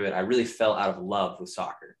went through it, I really fell out of love with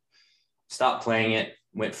soccer. Stopped playing it,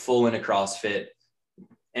 went full into CrossFit.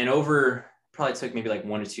 And over probably took maybe like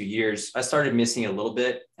 1 to 2 years, I started missing it a little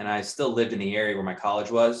bit. And I still lived in the area where my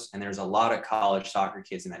college was. And there's a lot of college soccer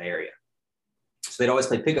kids in that area. So they'd always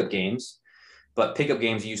play pickup games, but pickup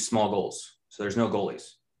games use small goals. So there's no goalies.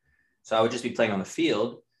 So I would just be playing on the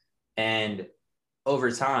field. And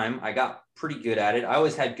over time, I got pretty good at it. I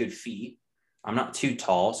always had good feet. I'm not too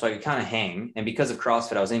tall, so I could kind of hang. And because of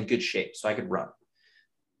CrossFit, I was in good shape, so I could run.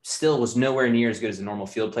 Still was nowhere near as good as a normal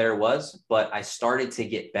field player was, but I started to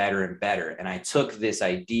get better and better. And I took this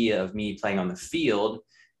idea of me playing on the field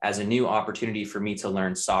as a new opportunity for me to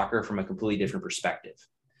learn soccer from a completely different perspective.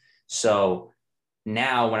 So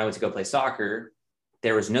now when I went to go play soccer,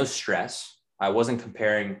 there was no stress. I wasn't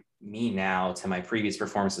comparing me now to my previous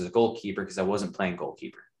performance as a goalkeeper because I wasn't playing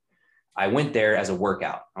goalkeeper. I went there as a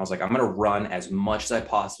workout. I was like, I'm going to run as much as I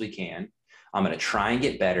possibly can. I'm going to try and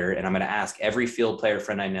get better. And I'm going to ask every field player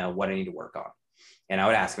friend I know what I need to work on. And I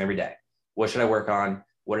would ask them every day, what should I work on?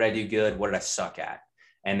 What did I do good? What did I suck at?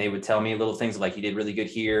 And they would tell me little things like, you did really good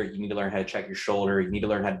here. You need to learn how to check your shoulder. You need to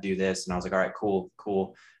learn how to do this. And I was like, all right, cool.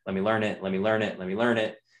 Let me learn it.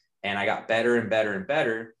 And I got better and better and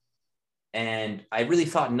better. And I really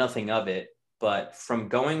thought nothing of it. But from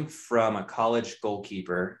going from a college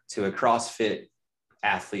goalkeeper to a CrossFit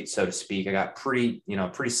athlete, so to speak, I got pretty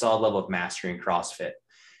solid level of mastery in CrossFit.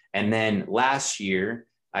 And then last year,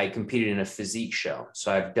 I competed in a physique show.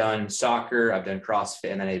 So I've done soccer, I've done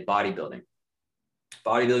CrossFit, and then I did bodybuilding.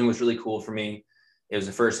 Bodybuilding was really cool for me. It was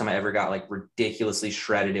the first time I ever got like ridiculously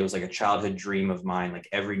shredded. It was like a childhood dream of mine. Like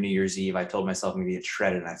every New Year's Eve, I told myself I'm going to get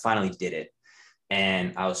shredded, and I finally did it.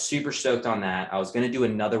 And I was super stoked on that. I was going to do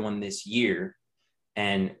another one this year.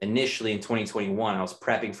 And initially in 2021, I was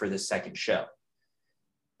prepping for this second show.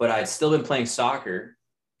 But I'd still been playing soccer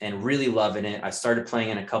and really loving it. I started playing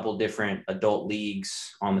in a couple different adult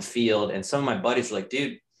leagues on the field. And some of my buddies were like,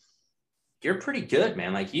 dude, you're pretty good,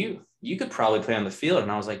 man. Like you could probably play on the field.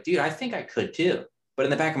 And I was like, dude, I think I could too. But in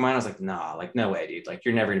the back of my mind, I was like, nah, like no way, dude. Like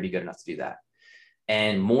you're never going to be good enough to do that.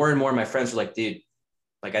 And more of my friends were like, dude,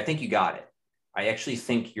 like I think you got it. I actually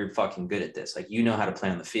think you're fucking good at this. Like, you know how to play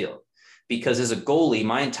on the field. Because as a goalie,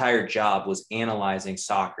 my entire job was analyzing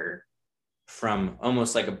soccer from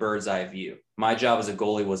almost like a bird's eye view. My job as a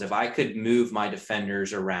goalie was if I could move my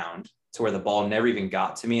defenders around to where the ball never even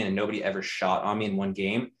got to me and nobody ever shot on me in one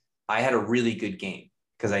game, I had a really good game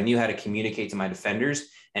because I knew how to communicate to my defenders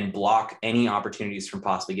and block any opportunities from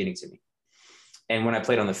possibly getting to me. And when I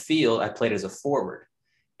played on the field, I played as a forward.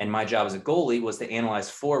 And my job as a goalie was to analyze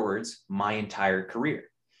forwards my entire career.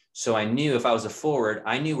 So I knew if I was a forward,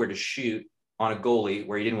 I knew where to shoot on a goalie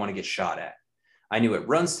where he didn't want to get shot at. I knew what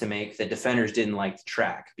runs to make that defenders didn't like to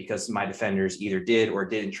track because my defenders either did or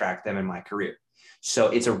didn't track them in my career. So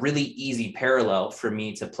it's a really easy parallel for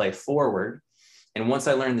me to play forward. And once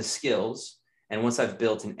I learned the skills and once I've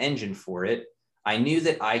built an engine for it, I knew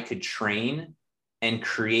that I could train and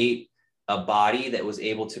create a body that was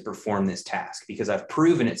able to perform this task because I've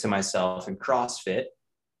proven it to myself in CrossFit.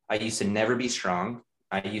 I used to never be strong.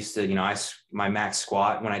 I used to, my max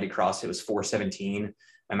squat when I did CrossFit was 417.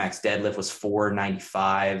 My max deadlift was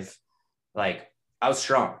 495. Like I was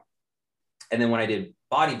strong. And then when I did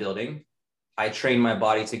bodybuilding, I trained my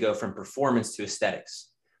body to go from performance to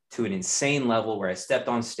aesthetics to an insane level where I stepped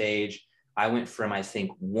on stage. I went from, I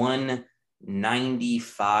think,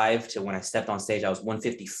 195 to when I stepped on stage, I was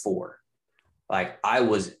 154. Like I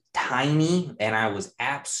was tiny and I was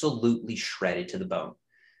absolutely shredded to the bone.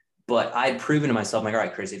 But I'd proven to myself, like, all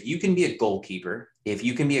right, Chris, if you can be a goalkeeper, if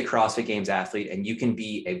you can be a CrossFit Games athlete, and you can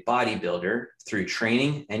be a bodybuilder through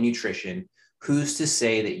training and nutrition, who's to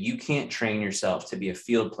say that you can't train yourself to be a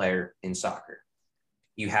field player in soccer?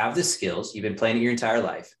 You have the skills. You've been playing it your entire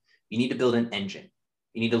life. You need to build an engine.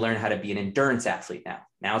 You need to learn how to be an endurance athlete now.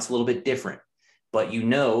 Now it's a little bit different, but you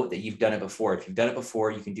know that you've done it before. If you've done it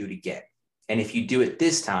before, you can do it again. And if you do it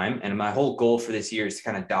this time, and my whole goal for this year is to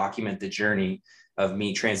kind of document the journey of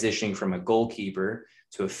me transitioning from a goalkeeper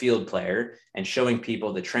to a field player and showing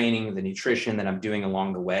people the training, the nutrition that I'm doing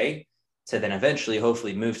along the way to then eventually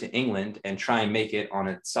hopefully move to England and try and make it on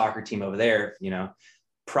a soccer team over there.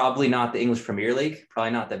 Probably not the English Premier League,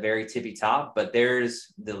 probably not the very tippy top, but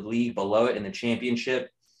there's the league below it in the Championship.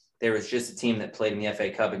 There was just a team that played in the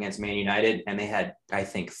FA Cup against Man United, and they had, I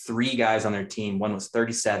think, 3 guys on their team. One was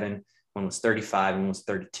 37, one was 35, and one was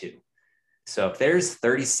 32. So if there's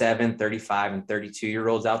 37, 35, and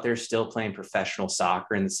 32-year-olds out there still playing professional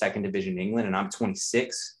soccer in the second division in England, and I'm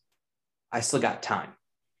 26, I still got time.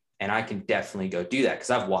 And I can definitely go do that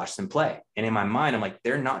because I've watched them play. And in my mind, I'm like,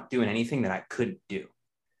 they're not doing anything that I couldn't do.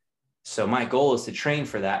 So my goal is to train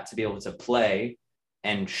for that, to be able to play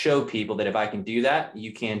and show people that if I can do that,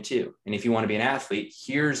 you can too. And if you want to be an athlete,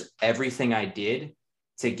 here's everything I did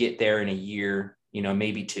to get there in a year,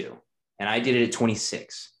 maybe 2. And I did it at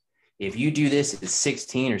 26. If you do this at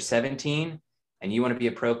 16 or 17 and you want to be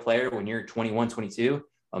a pro player when you're 21, 22,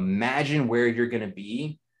 imagine where you're going to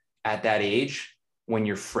be at that age when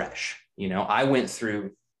you're fresh. I went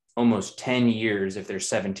through almost 10 years, if they're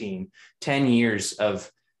 17, 10 years of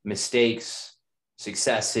mistakes,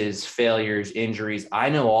 successes, failures, injuries. I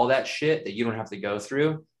know all that shit that you don't have to go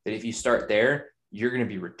through, that if you start there, you're going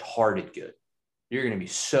to be retarded good. You're going to be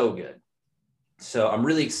so good. So I'm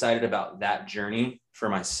really excited about that journey for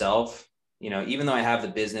myself. Even though I have the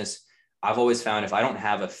business, I've always found if I don't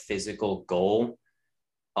have a physical goal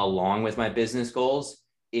along with my business goals,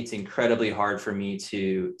 it's incredibly hard for me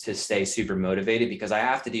to stay super motivated because I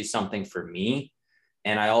have to do something for me.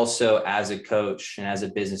 And I also, as a coach and as a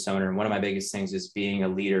business owner, one of my biggest things is being a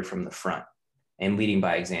leader from the front and leading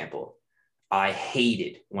by example. I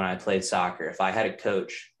hated when I played soccer. If I had a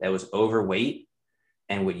coach that was overweight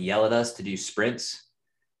and would yell at us to do sprints,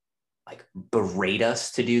 like berate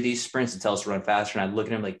us to do these sprints and tell us to run faster. And I'd look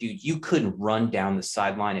at him like, dude, you couldn't run down the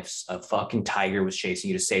sideline if a fucking tiger was chasing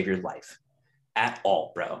you to save your life at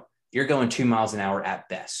all, bro. You're going 2 miles an hour at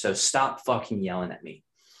best. So stop fucking yelling at me.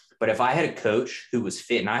 But if I had a coach who was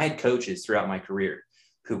fit, and I had coaches throughout my career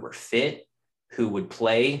who were fit, who would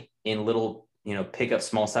play in little, pick up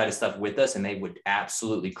small sided stuff with us, and they would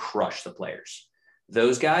absolutely crush the players.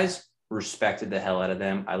 Those guys, respected the hell out of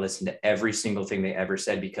them. I listened to every single thing they ever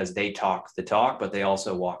said because they talk the talk, but they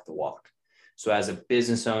also walk the walk. So as a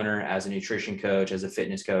business owner, as a nutrition coach, as a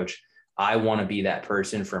fitness coach, I want to be that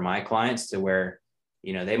person for my clients to where,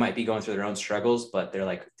 they might be going through their own struggles, but they're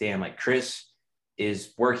like, damn, like Chris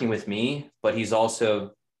is working with me, but he's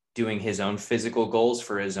also doing his own physical goals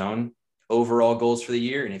for his own overall goals for the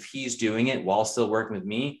year. And if he's doing it while still working with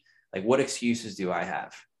me, like what excuses do I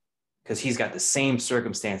have? Because he's got the same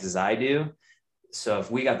circumstances I do. So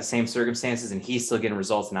if we got the same circumstances and he's still getting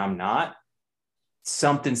results and I'm not,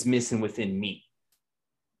 something's missing within me.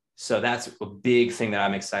 So that's a big thing that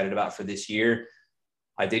I'm excited about for this year.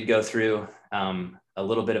 I did go through a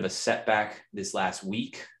little bit of a setback this last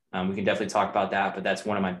week. We can definitely talk about that, but that's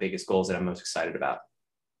one of my biggest goals that I'm most excited about.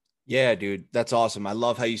 Yeah, dude, that's awesome. I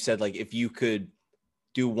love how you said, like, if you could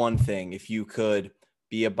do one thing, if you could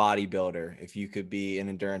be a bodybuilder, if you could be an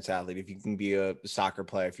endurance athlete, if you can be a soccer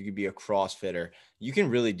player, if you could be a CrossFitter, you can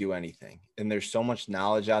really do anything. And there's so much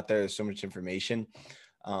knowledge out there. There's so much information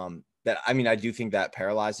I do think that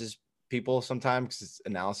paralyzes people sometimes because it's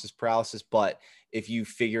analysis paralysis. But if you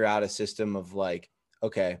figure out a system of like,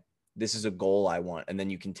 okay, this is a goal I want, and then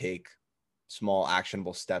you can take small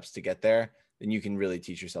actionable steps to get there, then you can really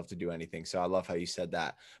teach yourself to do anything. So I love how you said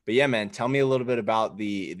that. But yeah, man, tell me a little bit about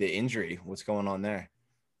the injury. What's going on there?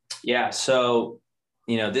 Yeah. So,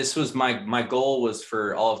 this was my goal was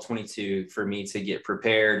for all of 22 for me to get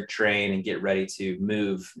prepared, train, and get ready to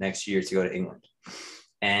move next year to go to England.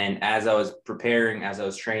 And as I was preparing, as I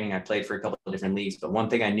was training, I played for a couple of different leagues. But one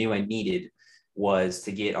thing I knew I needed was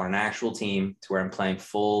to get on an actual team to where I'm playing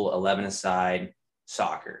full 11-a-side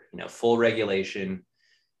soccer, full regulation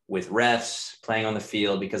with refs, playing on the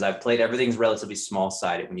field, because I've played, everything's relatively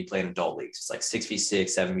small-sided when you play in adult leagues. It's like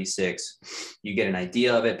 6v6, 7v6. You get an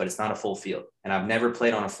idea of it, but it's not a full field. And I've never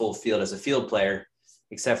played on a full field as a field player,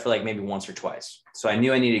 except for like maybe once or twice. So I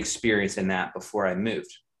knew I needed experience in that before I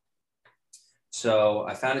moved. So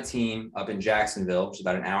I found a team up in Jacksonville, which is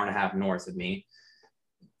about an hour and a half north of me,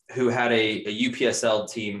 who had a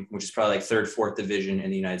UPSL team, which is probably like 3rd, 4th division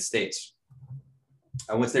in the United States.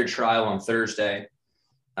 I went to their trial on Thursday.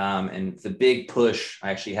 And the big push I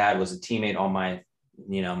actually had was a teammate on my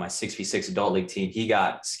 6v6 adult league team. He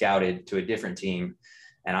got scouted to a different team.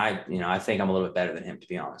 And I think I'm a little bit better than him, to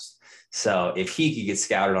be honest. So if he could get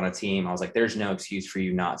scouted on a team, I was like, there's no excuse for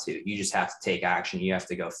you not to. You just have to take action. You have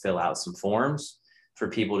to go fill out some forms for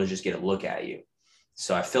people to just get a look at you.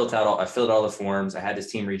 So I filled out all the forms. I had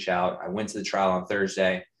this team reach out. I went to the trial on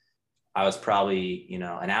Thursday. I was probably,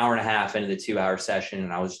 an hour and a half into the 2-hour session,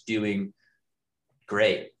 and I was doing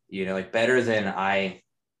great, like better than I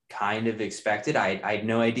kind of expected. I had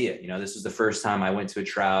no idea, this was the first time I went to a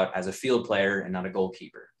tryout as a field player and not a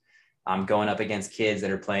goalkeeper. I'm going up against kids that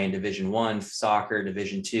are playing Division I soccer,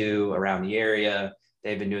 Division II around the area.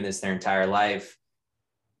 They've been doing this their entire life.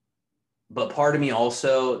 But part of me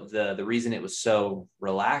also, the reason it was so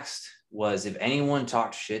relaxed was if anyone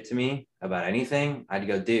talked shit to me about anything, I'd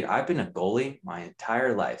go, dude, I've been a goalie my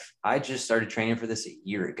entire life. I just started training for this a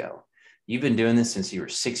year ago. You've been doing this since you were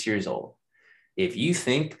 6 years old. If you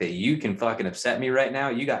think that you can fucking upset me right now,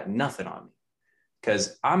 you got nothing on me,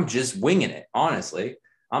 because I'm just winging it. Honestly,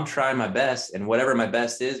 I'm trying my best, and whatever my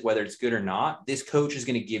best is, whether it's good or not, this coach is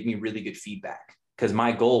going to give me really good feedback, because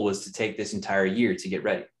my goal was to take this entire year to get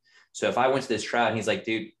ready. So if I went to this trial and he's like,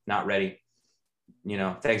 dude, not ready,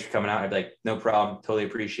 thanks for coming out, I'd be like, no problem, totally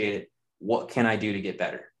appreciate it. What can I do to get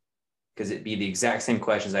better? Because it'd be the exact same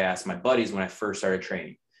questions I asked my buddies when I first started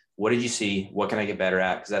training. What did you see? What can I get better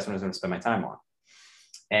at? Because that's what I was going to spend my time on.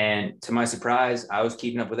 And to my surprise, I was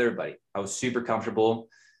keeping up with everybody. I was super comfortable.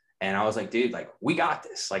 And I was like, dude, like, we got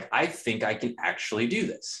this. Like, I think I can actually do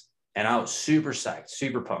this. And I was super psyched,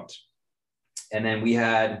 super pumped. And then we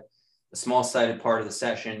had a small-sided part of the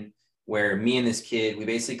session where me and this kid, we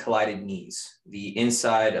basically collided knees. The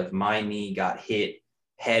inside of my knee got hit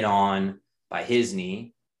head on by his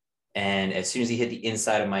knee. And as soon as he hit the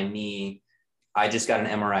inside of my knee, I just got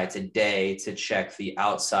an MRI today to check the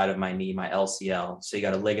outside of my knee, my LCL. So you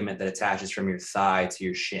got a ligament that attaches from your thigh to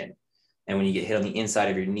your shin. And when you get hit on the inside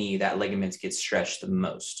of your knee, that ligament gets stretched the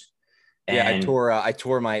most. And I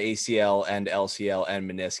tore my ACL and LCL and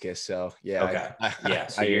meniscus. So yeah. Okay.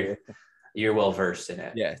 So you're well versed in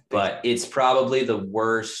it. Yeah. But it's probably the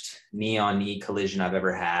worst knee on knee collision I've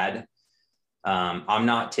ever had. I'm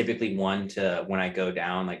not typically one to, when I go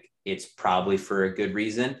down, like, it's probably for a good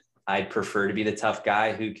reason. I prefer to be the tough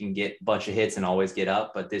guy who can get a bunch of hits and always get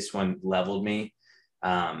up. But this one leveled me,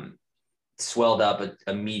 swelled up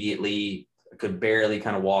immediately. I could barely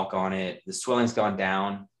kind of walk on it. The swelling's gone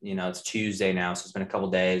down. It's Tuesday now, so it's been a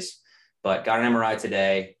couple days. But got an MRI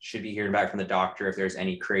today. Should be hearing back from the doctor if there's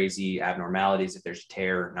any crazy abnormalities, if there's a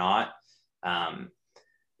tear or not.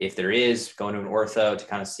 If there is, going to an ortho to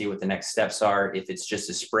kind of see what the next steps are. If it's just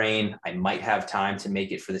a sprain, I might have time to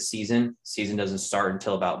make it for the season. Season doesn't start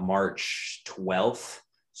until about March 12th.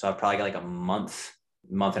 So I've probably got like a month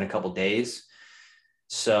and a couple days.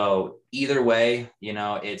 So either way,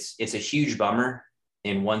 it's a huge bummer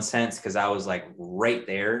in one sense, because I was like right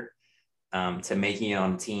there to making it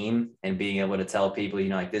on the team and being able to tell people,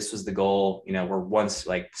 like, this was the goal, we're once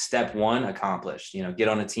like step one accomplished, get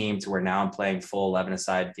on a team to where now I'm playing full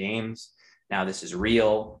 11-a-side games. Now this is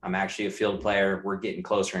real. I'm actually a field player. We're getting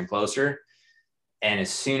closer and closer. And as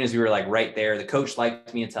soon as we were like right there, the coach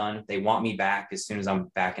liked me a ton. They want me back as soon as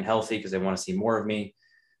I'm back and healthy, because they want to see more of me.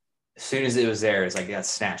 As soon as it was there, it's like, it got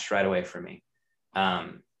snatched right away from me.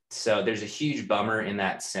 So there's a huge bummer in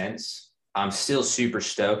that sense. I'm still super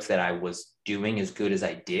stoked that I was doing as good as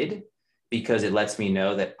I did, because it lets me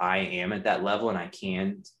know that I am at that level and I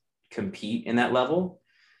can compete in that level.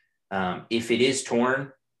 If it is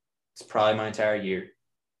torn, it's probably my entire year,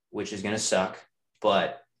 which is going to suck.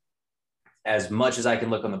 But as much as I can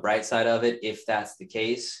look on the bright side of it, if that's the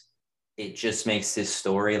case, it just makes this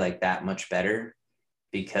story like that much better.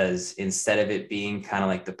 Because instead of it being kind of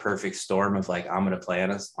like the perfect storm of like, I'm going to play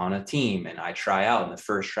on a team and I try out, and the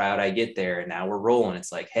first tryout I get there and now we're rolling.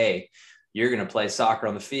 It's like, hey, you're going to play soccer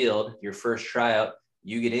on the field. Your first tryout,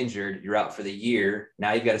 you get injured. You're out for the year.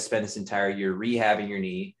 Now you've got to spend this entire year rehabbing your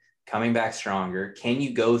knee, coming back stronger. Can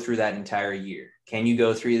you go through that entire year? Can you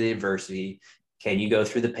go through the adversity? Can you go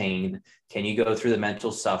through the pain? Can you go through the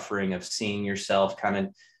mental suffering of seeing yourself kind of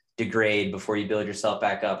degrade before you build yourself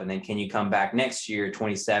back up? And then can you come back next year,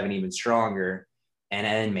 27, even stronger, and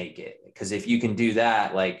then make it? Because if you can do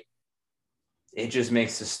that, like, it just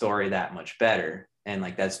makes the story that much better. And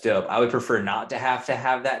like, that's dope. I would prefer not to have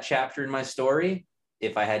that chapter in my story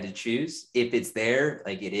if I had to choose. If it's there,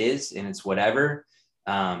 like, it is, and it's whatever.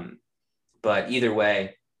 But either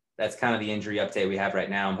way, that's kind of the injury update we have right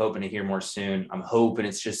now. I'm hoping to hear more soon. I'm hoping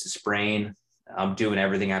it's just a sprain. I'm doing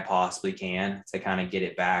everything I possibly can to kind of get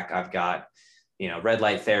it back. I've got, red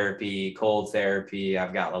light therapy, cold therapy.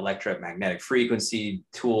 I've got electromagnetic frequency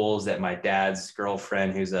tools that my dad's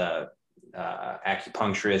girlfriend, who's a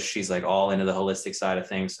acupuncturist, she's like all into the holistic side of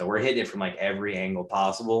things. So we're hitting it from like every angle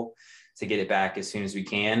possible to get it back as soon as we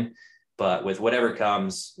can. But with whatever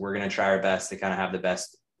comes, we're going to try our best to kind of have the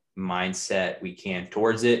best mindset we can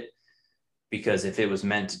towards it. Because if it was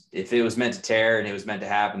meant to tear and it was meant to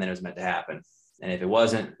happen, then it was meant to happen. And if it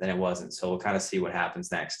wasn't, then it wasn't. So we'll kind of see what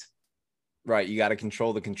happens next. Right. You got to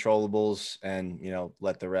control the controllables and,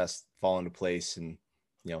 let the rest fall into place and,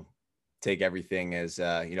 you know, take everything as,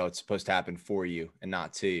 it's supposed to happen for you and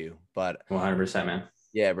not to you. But 100%, man.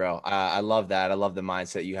 yeah, bro, I love that. I love the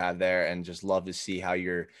mindset you have there and just love to see how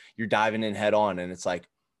you're diving in head on. And it's like,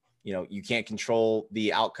 you can't control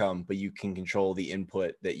the outcome, but you can control the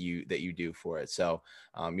input that you do for it. So,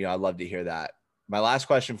 I love to hear that. My last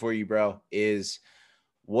question for you, bro, is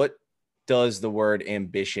what does the word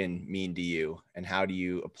ambition mean to you and how do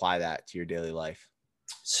you apply that to your daily life?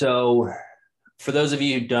 So for those of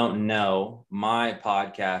you who don't know, my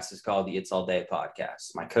podcast is called the It's All Day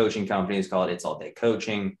podcast. My coaching company is called It's All Day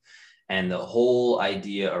Coaching. And the whole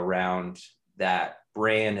idea around that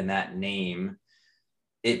brand and that name,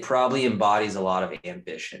 it probably embodies a lot of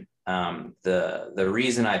ambition. The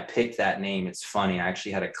reason I picked that name, it's funny. I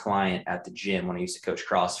actually had a client at the gym when I used to coach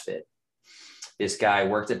CrossFit. This guy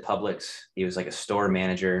worked at Publix. He was like a store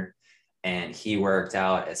manager, and he worked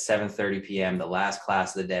out at 7:30 p.m., the last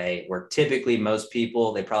class of the day, where typically most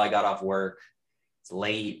people, they probably got off work. It's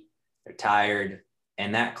late. They're tired.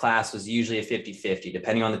 And that class was usually a 50-50.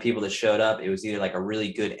 Depending on the people that showed up, it was either like a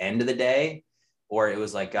really good end of the day, or it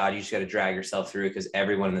was like, God, you just got to drag yourself through because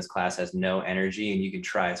everyone in this class has no energy and you can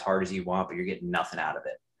try as hard as you want, but you're getting nothing out of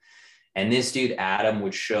it. And this dude, Adam,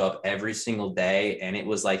 would show up every single day, and it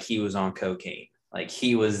was like he was on cocaine. Like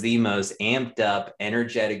he was the most amped up,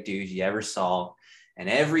 energetic dude you ever saw. And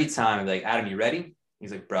every time I'd be like, Adam, you ready?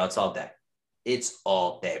 He's like, bro, it's all day. It's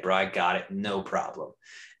all day, bro. I got it. No problem.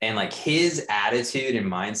 And like his attitude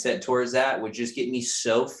and mindset towards that would just get me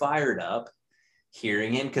so fired up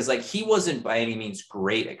hearing him. Cause like he wasn't by any means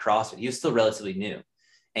great at CrossFit. He was still relatively new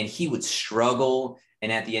and he would struggle.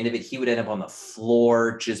 And at the end of it, he would end up on the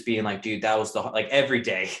floor just being like, dude, that was like every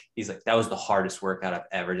day. He's like, that was the hardest workout I've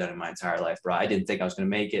ever done in my entire life, bro. I didn't think I was going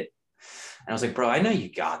to make it. And I was like, bro, I know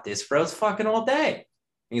you got this, bro. It's fucking all day. And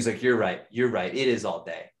he's like, you're right. You're right. It is all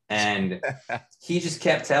day. And he just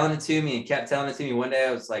kept telling it to me and kept telling it to me. One day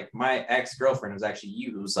I was like, my ex-girlfriend was actually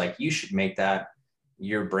you. It was like, you should make that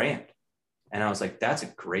your brand. And I was like, that's a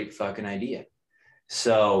great fucking idea.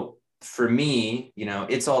 So for me,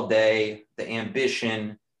 it's all day, the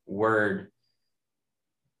ambition word,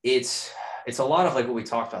 it's a lot of like what we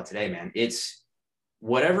talked about today, man. It's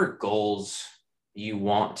whatever goals you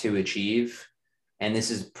want to achieve. And this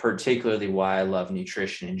is particularly why I love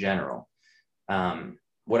nutrition in general.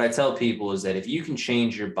 What I tell people is that if you can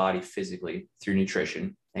change your body physically through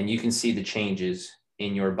nutrition and you can see the changes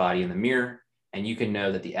in your body in the mirror, and you can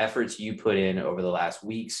know that the efforts you put in over the last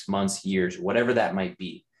weeks, months, years, whatever that might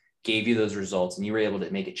be, gave you those results and you were able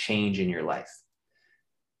to make a change in your life.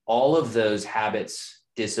 All of those habits,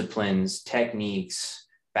 disciplines, techniques,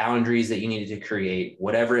 boundaries that you needed to create,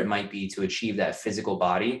 whatever it might be to achieve that physical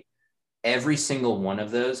body, every single one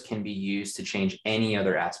of those can be used to change any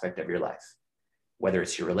other aspect of your life, whether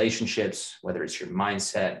it's your relationships, whether it's your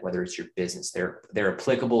mindset, whether it's your business. They're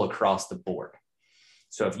applicable across the board.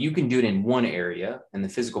 So if you can do it in one area, and the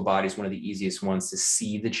physical body is one of the easiest ones to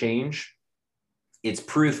see the change, it's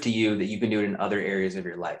proof to you that you can do it in other areas of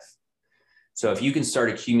your life. So if you can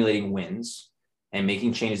start accumulating wins and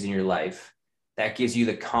making changes in your life, that gives you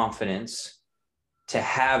the confidence to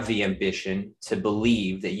have the ambition to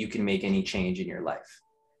believe that you can make any change in your life.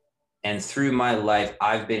 And through my life,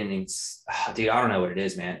 I've been in, dude, I don't know what it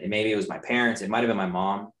is, man. Maybe it was my parents. It might've been my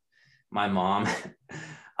mom. My mom,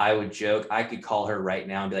 I would joke, I could call her right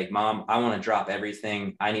now and be like, Mom, I want to drop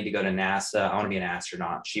everything. I need to go to NASA. I want to be an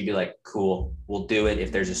astronaut. She'd be like, cool, we'll do it.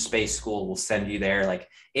 If there's a space school, we'll send you there. Like,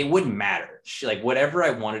 it wouldn't matter. She like, whatever I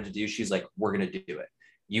wanted to do, she's like, we're going to do it.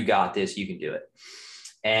 You got this. You can do it.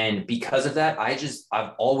 And because of that,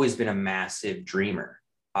 I've always been a massive dreamer.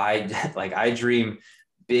 I dream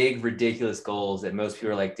big, ridiculous goals that most people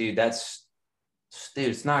are like, dude, it's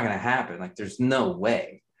not going to happen. Like, there's no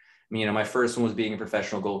way. My first one was being a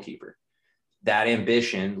professional goalkeeper. That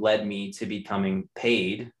ambition led me to becoming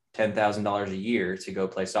paid $10,000 a year to go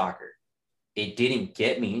play soccer. It didn't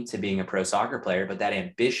get me to being a pro soccer player, but that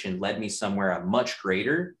ambition led me somewhere much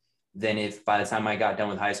greater than if by the time I got done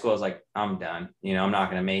with high school, I was like, I'm done. I'm not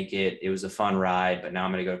going to make it. It was a fun ride, but now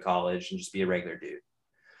I'm going to go to college and just be a regular dude.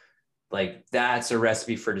 Like, that's a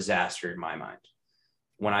recipe for disaster in my mind.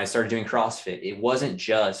 When I started doing CrossFit, it wasn't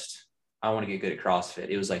just, I want to get good at CrossFit.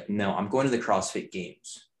 It was like, no, I'm going to the CrossFit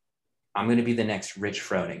Games. I'm going to be the next Rich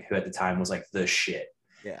Froning, who at the time was like the shit.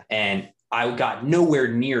 Yeah. And I got nowhere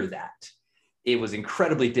near that. It was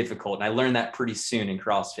incredibly difficult. And I learned that pretty soon in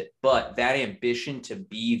CrossFit. But that ambition to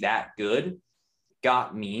be that good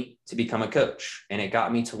got me to become a coach. And it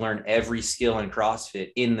got me to learn every skill in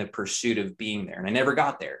CrossFit in the pursuit of being there. And I never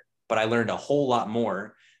got there, but I learned a whole lot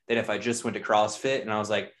more than if I just went to CrossFit and I was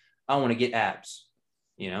like, I want to get abs.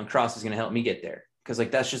 Cross is going to help me get there, because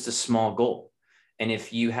like that's just a small goal. And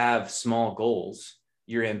if you have small goals,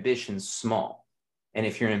 your ambition's small. And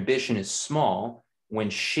if your ambition is small, when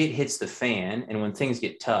shit hits the fan and when things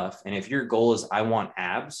get tough, and if your goal is I want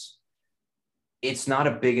abs, it's not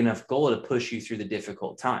a big enough goal to push you through the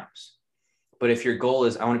difficult times. But if your goal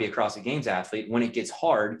is I want to be a CrossFit Games athlete, when it gets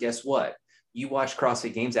hard, guess what? You watch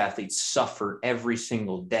CrossFit Games athletes suffer every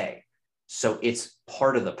single day. So it's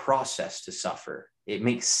part of the process to suffer. It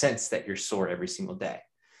makes sense that you're sore every single day.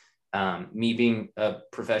 Me being a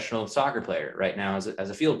professional soccer player right now as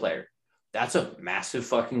a field player, that's a massive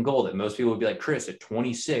fucking goal that most people would be like, Chris, at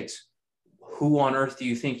 26, who on earth do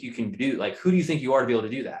you think you can do? Like, who do you think you are to be able to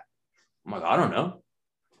do that? I'm like, I don't know,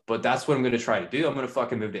 but that's what I'm going to try to do. I'm going to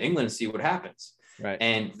fucking move to England and see what happens. Right.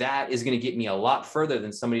 And that is going to get me a lot further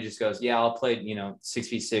than somebody just goes, yeah, I'll play,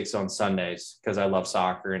 6v6 on Sundays because I love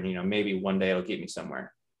soccer. And, maybe one day it'll get me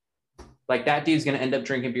somewhere. Like that dude's going to end up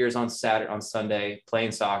drinking beers on Sunday,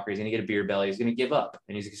 playing soccer. He's going to get a beer belly. He's going to give up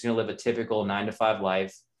and he's just going to live a typical 9-to-5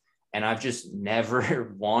 life. And I've just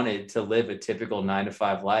never wanted to live a typical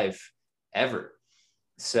 9-to-5 life ever.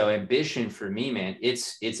 So ambition for me, man,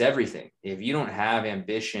 it's everything. If you don't have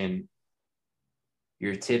ambition,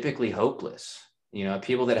 you're typically hopeless.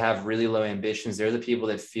 People that have really low ambitions, they're the people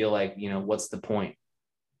that feel like, what's the point?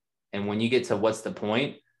 And when you get to what's the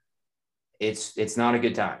point, it's not a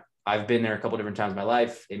good time. I've been there a couple different times in my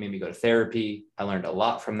life. It made me go to therapy. I learned a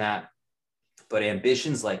lot from that. But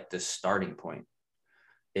ambition's like the starting point.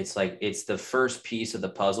 It's like, it's the first piece of the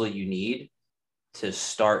puzzle you need to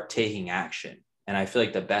start taking action. And I feel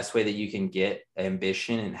like the best way that you can get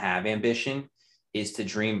ambition and have ambition is to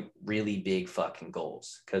dream really big fucking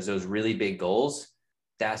goals. Because those really big goals,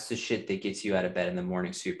 that's the shit that gets you out of bed in the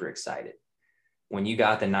morning super excited. When you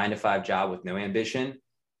got the 9-to-5 job with no ambition,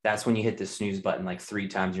 that's when you hit the snooze button like 3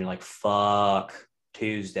 times and you're like, fuck,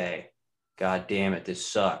 Tuesday. God damn it, this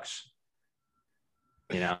sucks.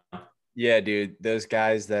 Yeah, dude, those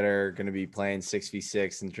guys that are going to be playing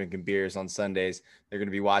 6v6 and drinking beers on Sundays, they're going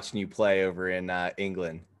to be watching you play over in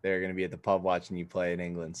England. They're going to be at the pub watching you play in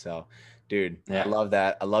England. So, dude, yeah. I love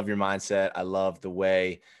that. I love your mindset. I love the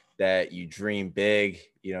way that you dream big.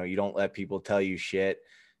 You don't let people tell you shit.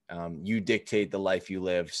 You dictate the life you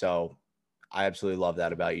live. So I absolutely love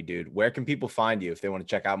that about you, dude. Where can people find you if they want to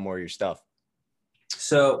check out more of your stuff?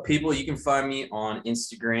 So people, you can find me on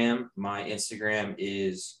Instagram. My Instagram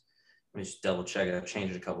is, let me just double check it. I've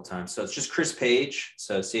changed it a couple times. So it's just Chris Page.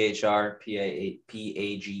 So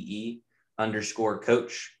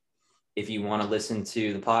CHRPAGE_coach. If you want to listen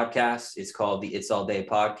to the podcast, it's called the It's All Day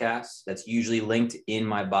podcast. That's usually linked in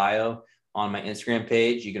my bio on my Instagram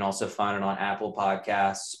page. You can also find it on Apple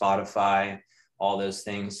Podcasts, Spotify, all those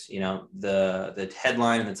things. The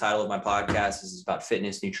headline and the title of my podcast is about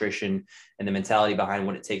fitness, nutrition, and the mentality behind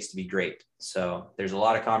what it takes to be great. So there's a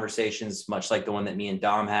lot of conversations, much like the one that me and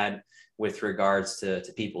Dom had, with regards to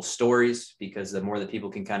people's stories, because the more that people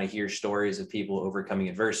can kind of hear stories of people overcoming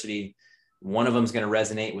adversity, one of them is going to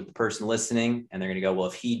resonate with the person listening, and they're going to go, well,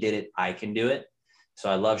 if he did it, I can do it. So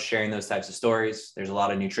I love sharing those types of stories. There's a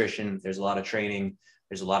lot of nutrition. There's a lot of training.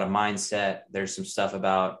 There's a lot of mindset. There's some stuff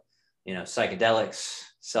about, psychedelics,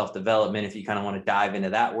 self-development. If you kind of want to dive into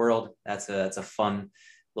that world, that's a fun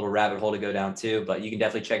little rabbit hole to go down too. But you can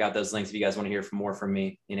definitely check out those links if you guys want to hear more from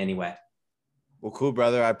me in any way. Well, cool,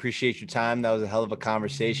 brother. I appreciate your time. That was a hell of a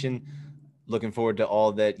conversation. Looking forward to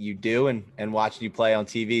all that you do and watching you play on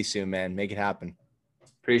TV soon, man. Make it happen.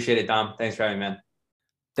 Appreciate it, Dom. Thanks for having me, man.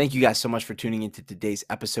 Thank you guys so much for tuning into today's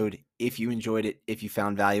episode. If you enjoyed it, if you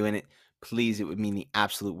found value in it, please, it would mean the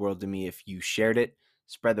absolute world to me if you shared it.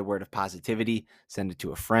 Spread the word of positivity. Send it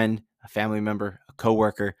to a friend, a family member, a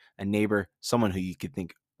coworker, a neighbor, someone who you could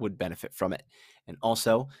think would benefit from it. And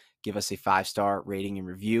also, give us a 5-star rating and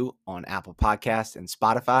review on Apple Podcasts and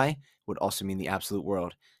Spotify. Would also mean the absolute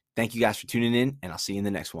world. Thank you guys for tuning in, and I'll see you in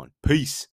the next one. Peace.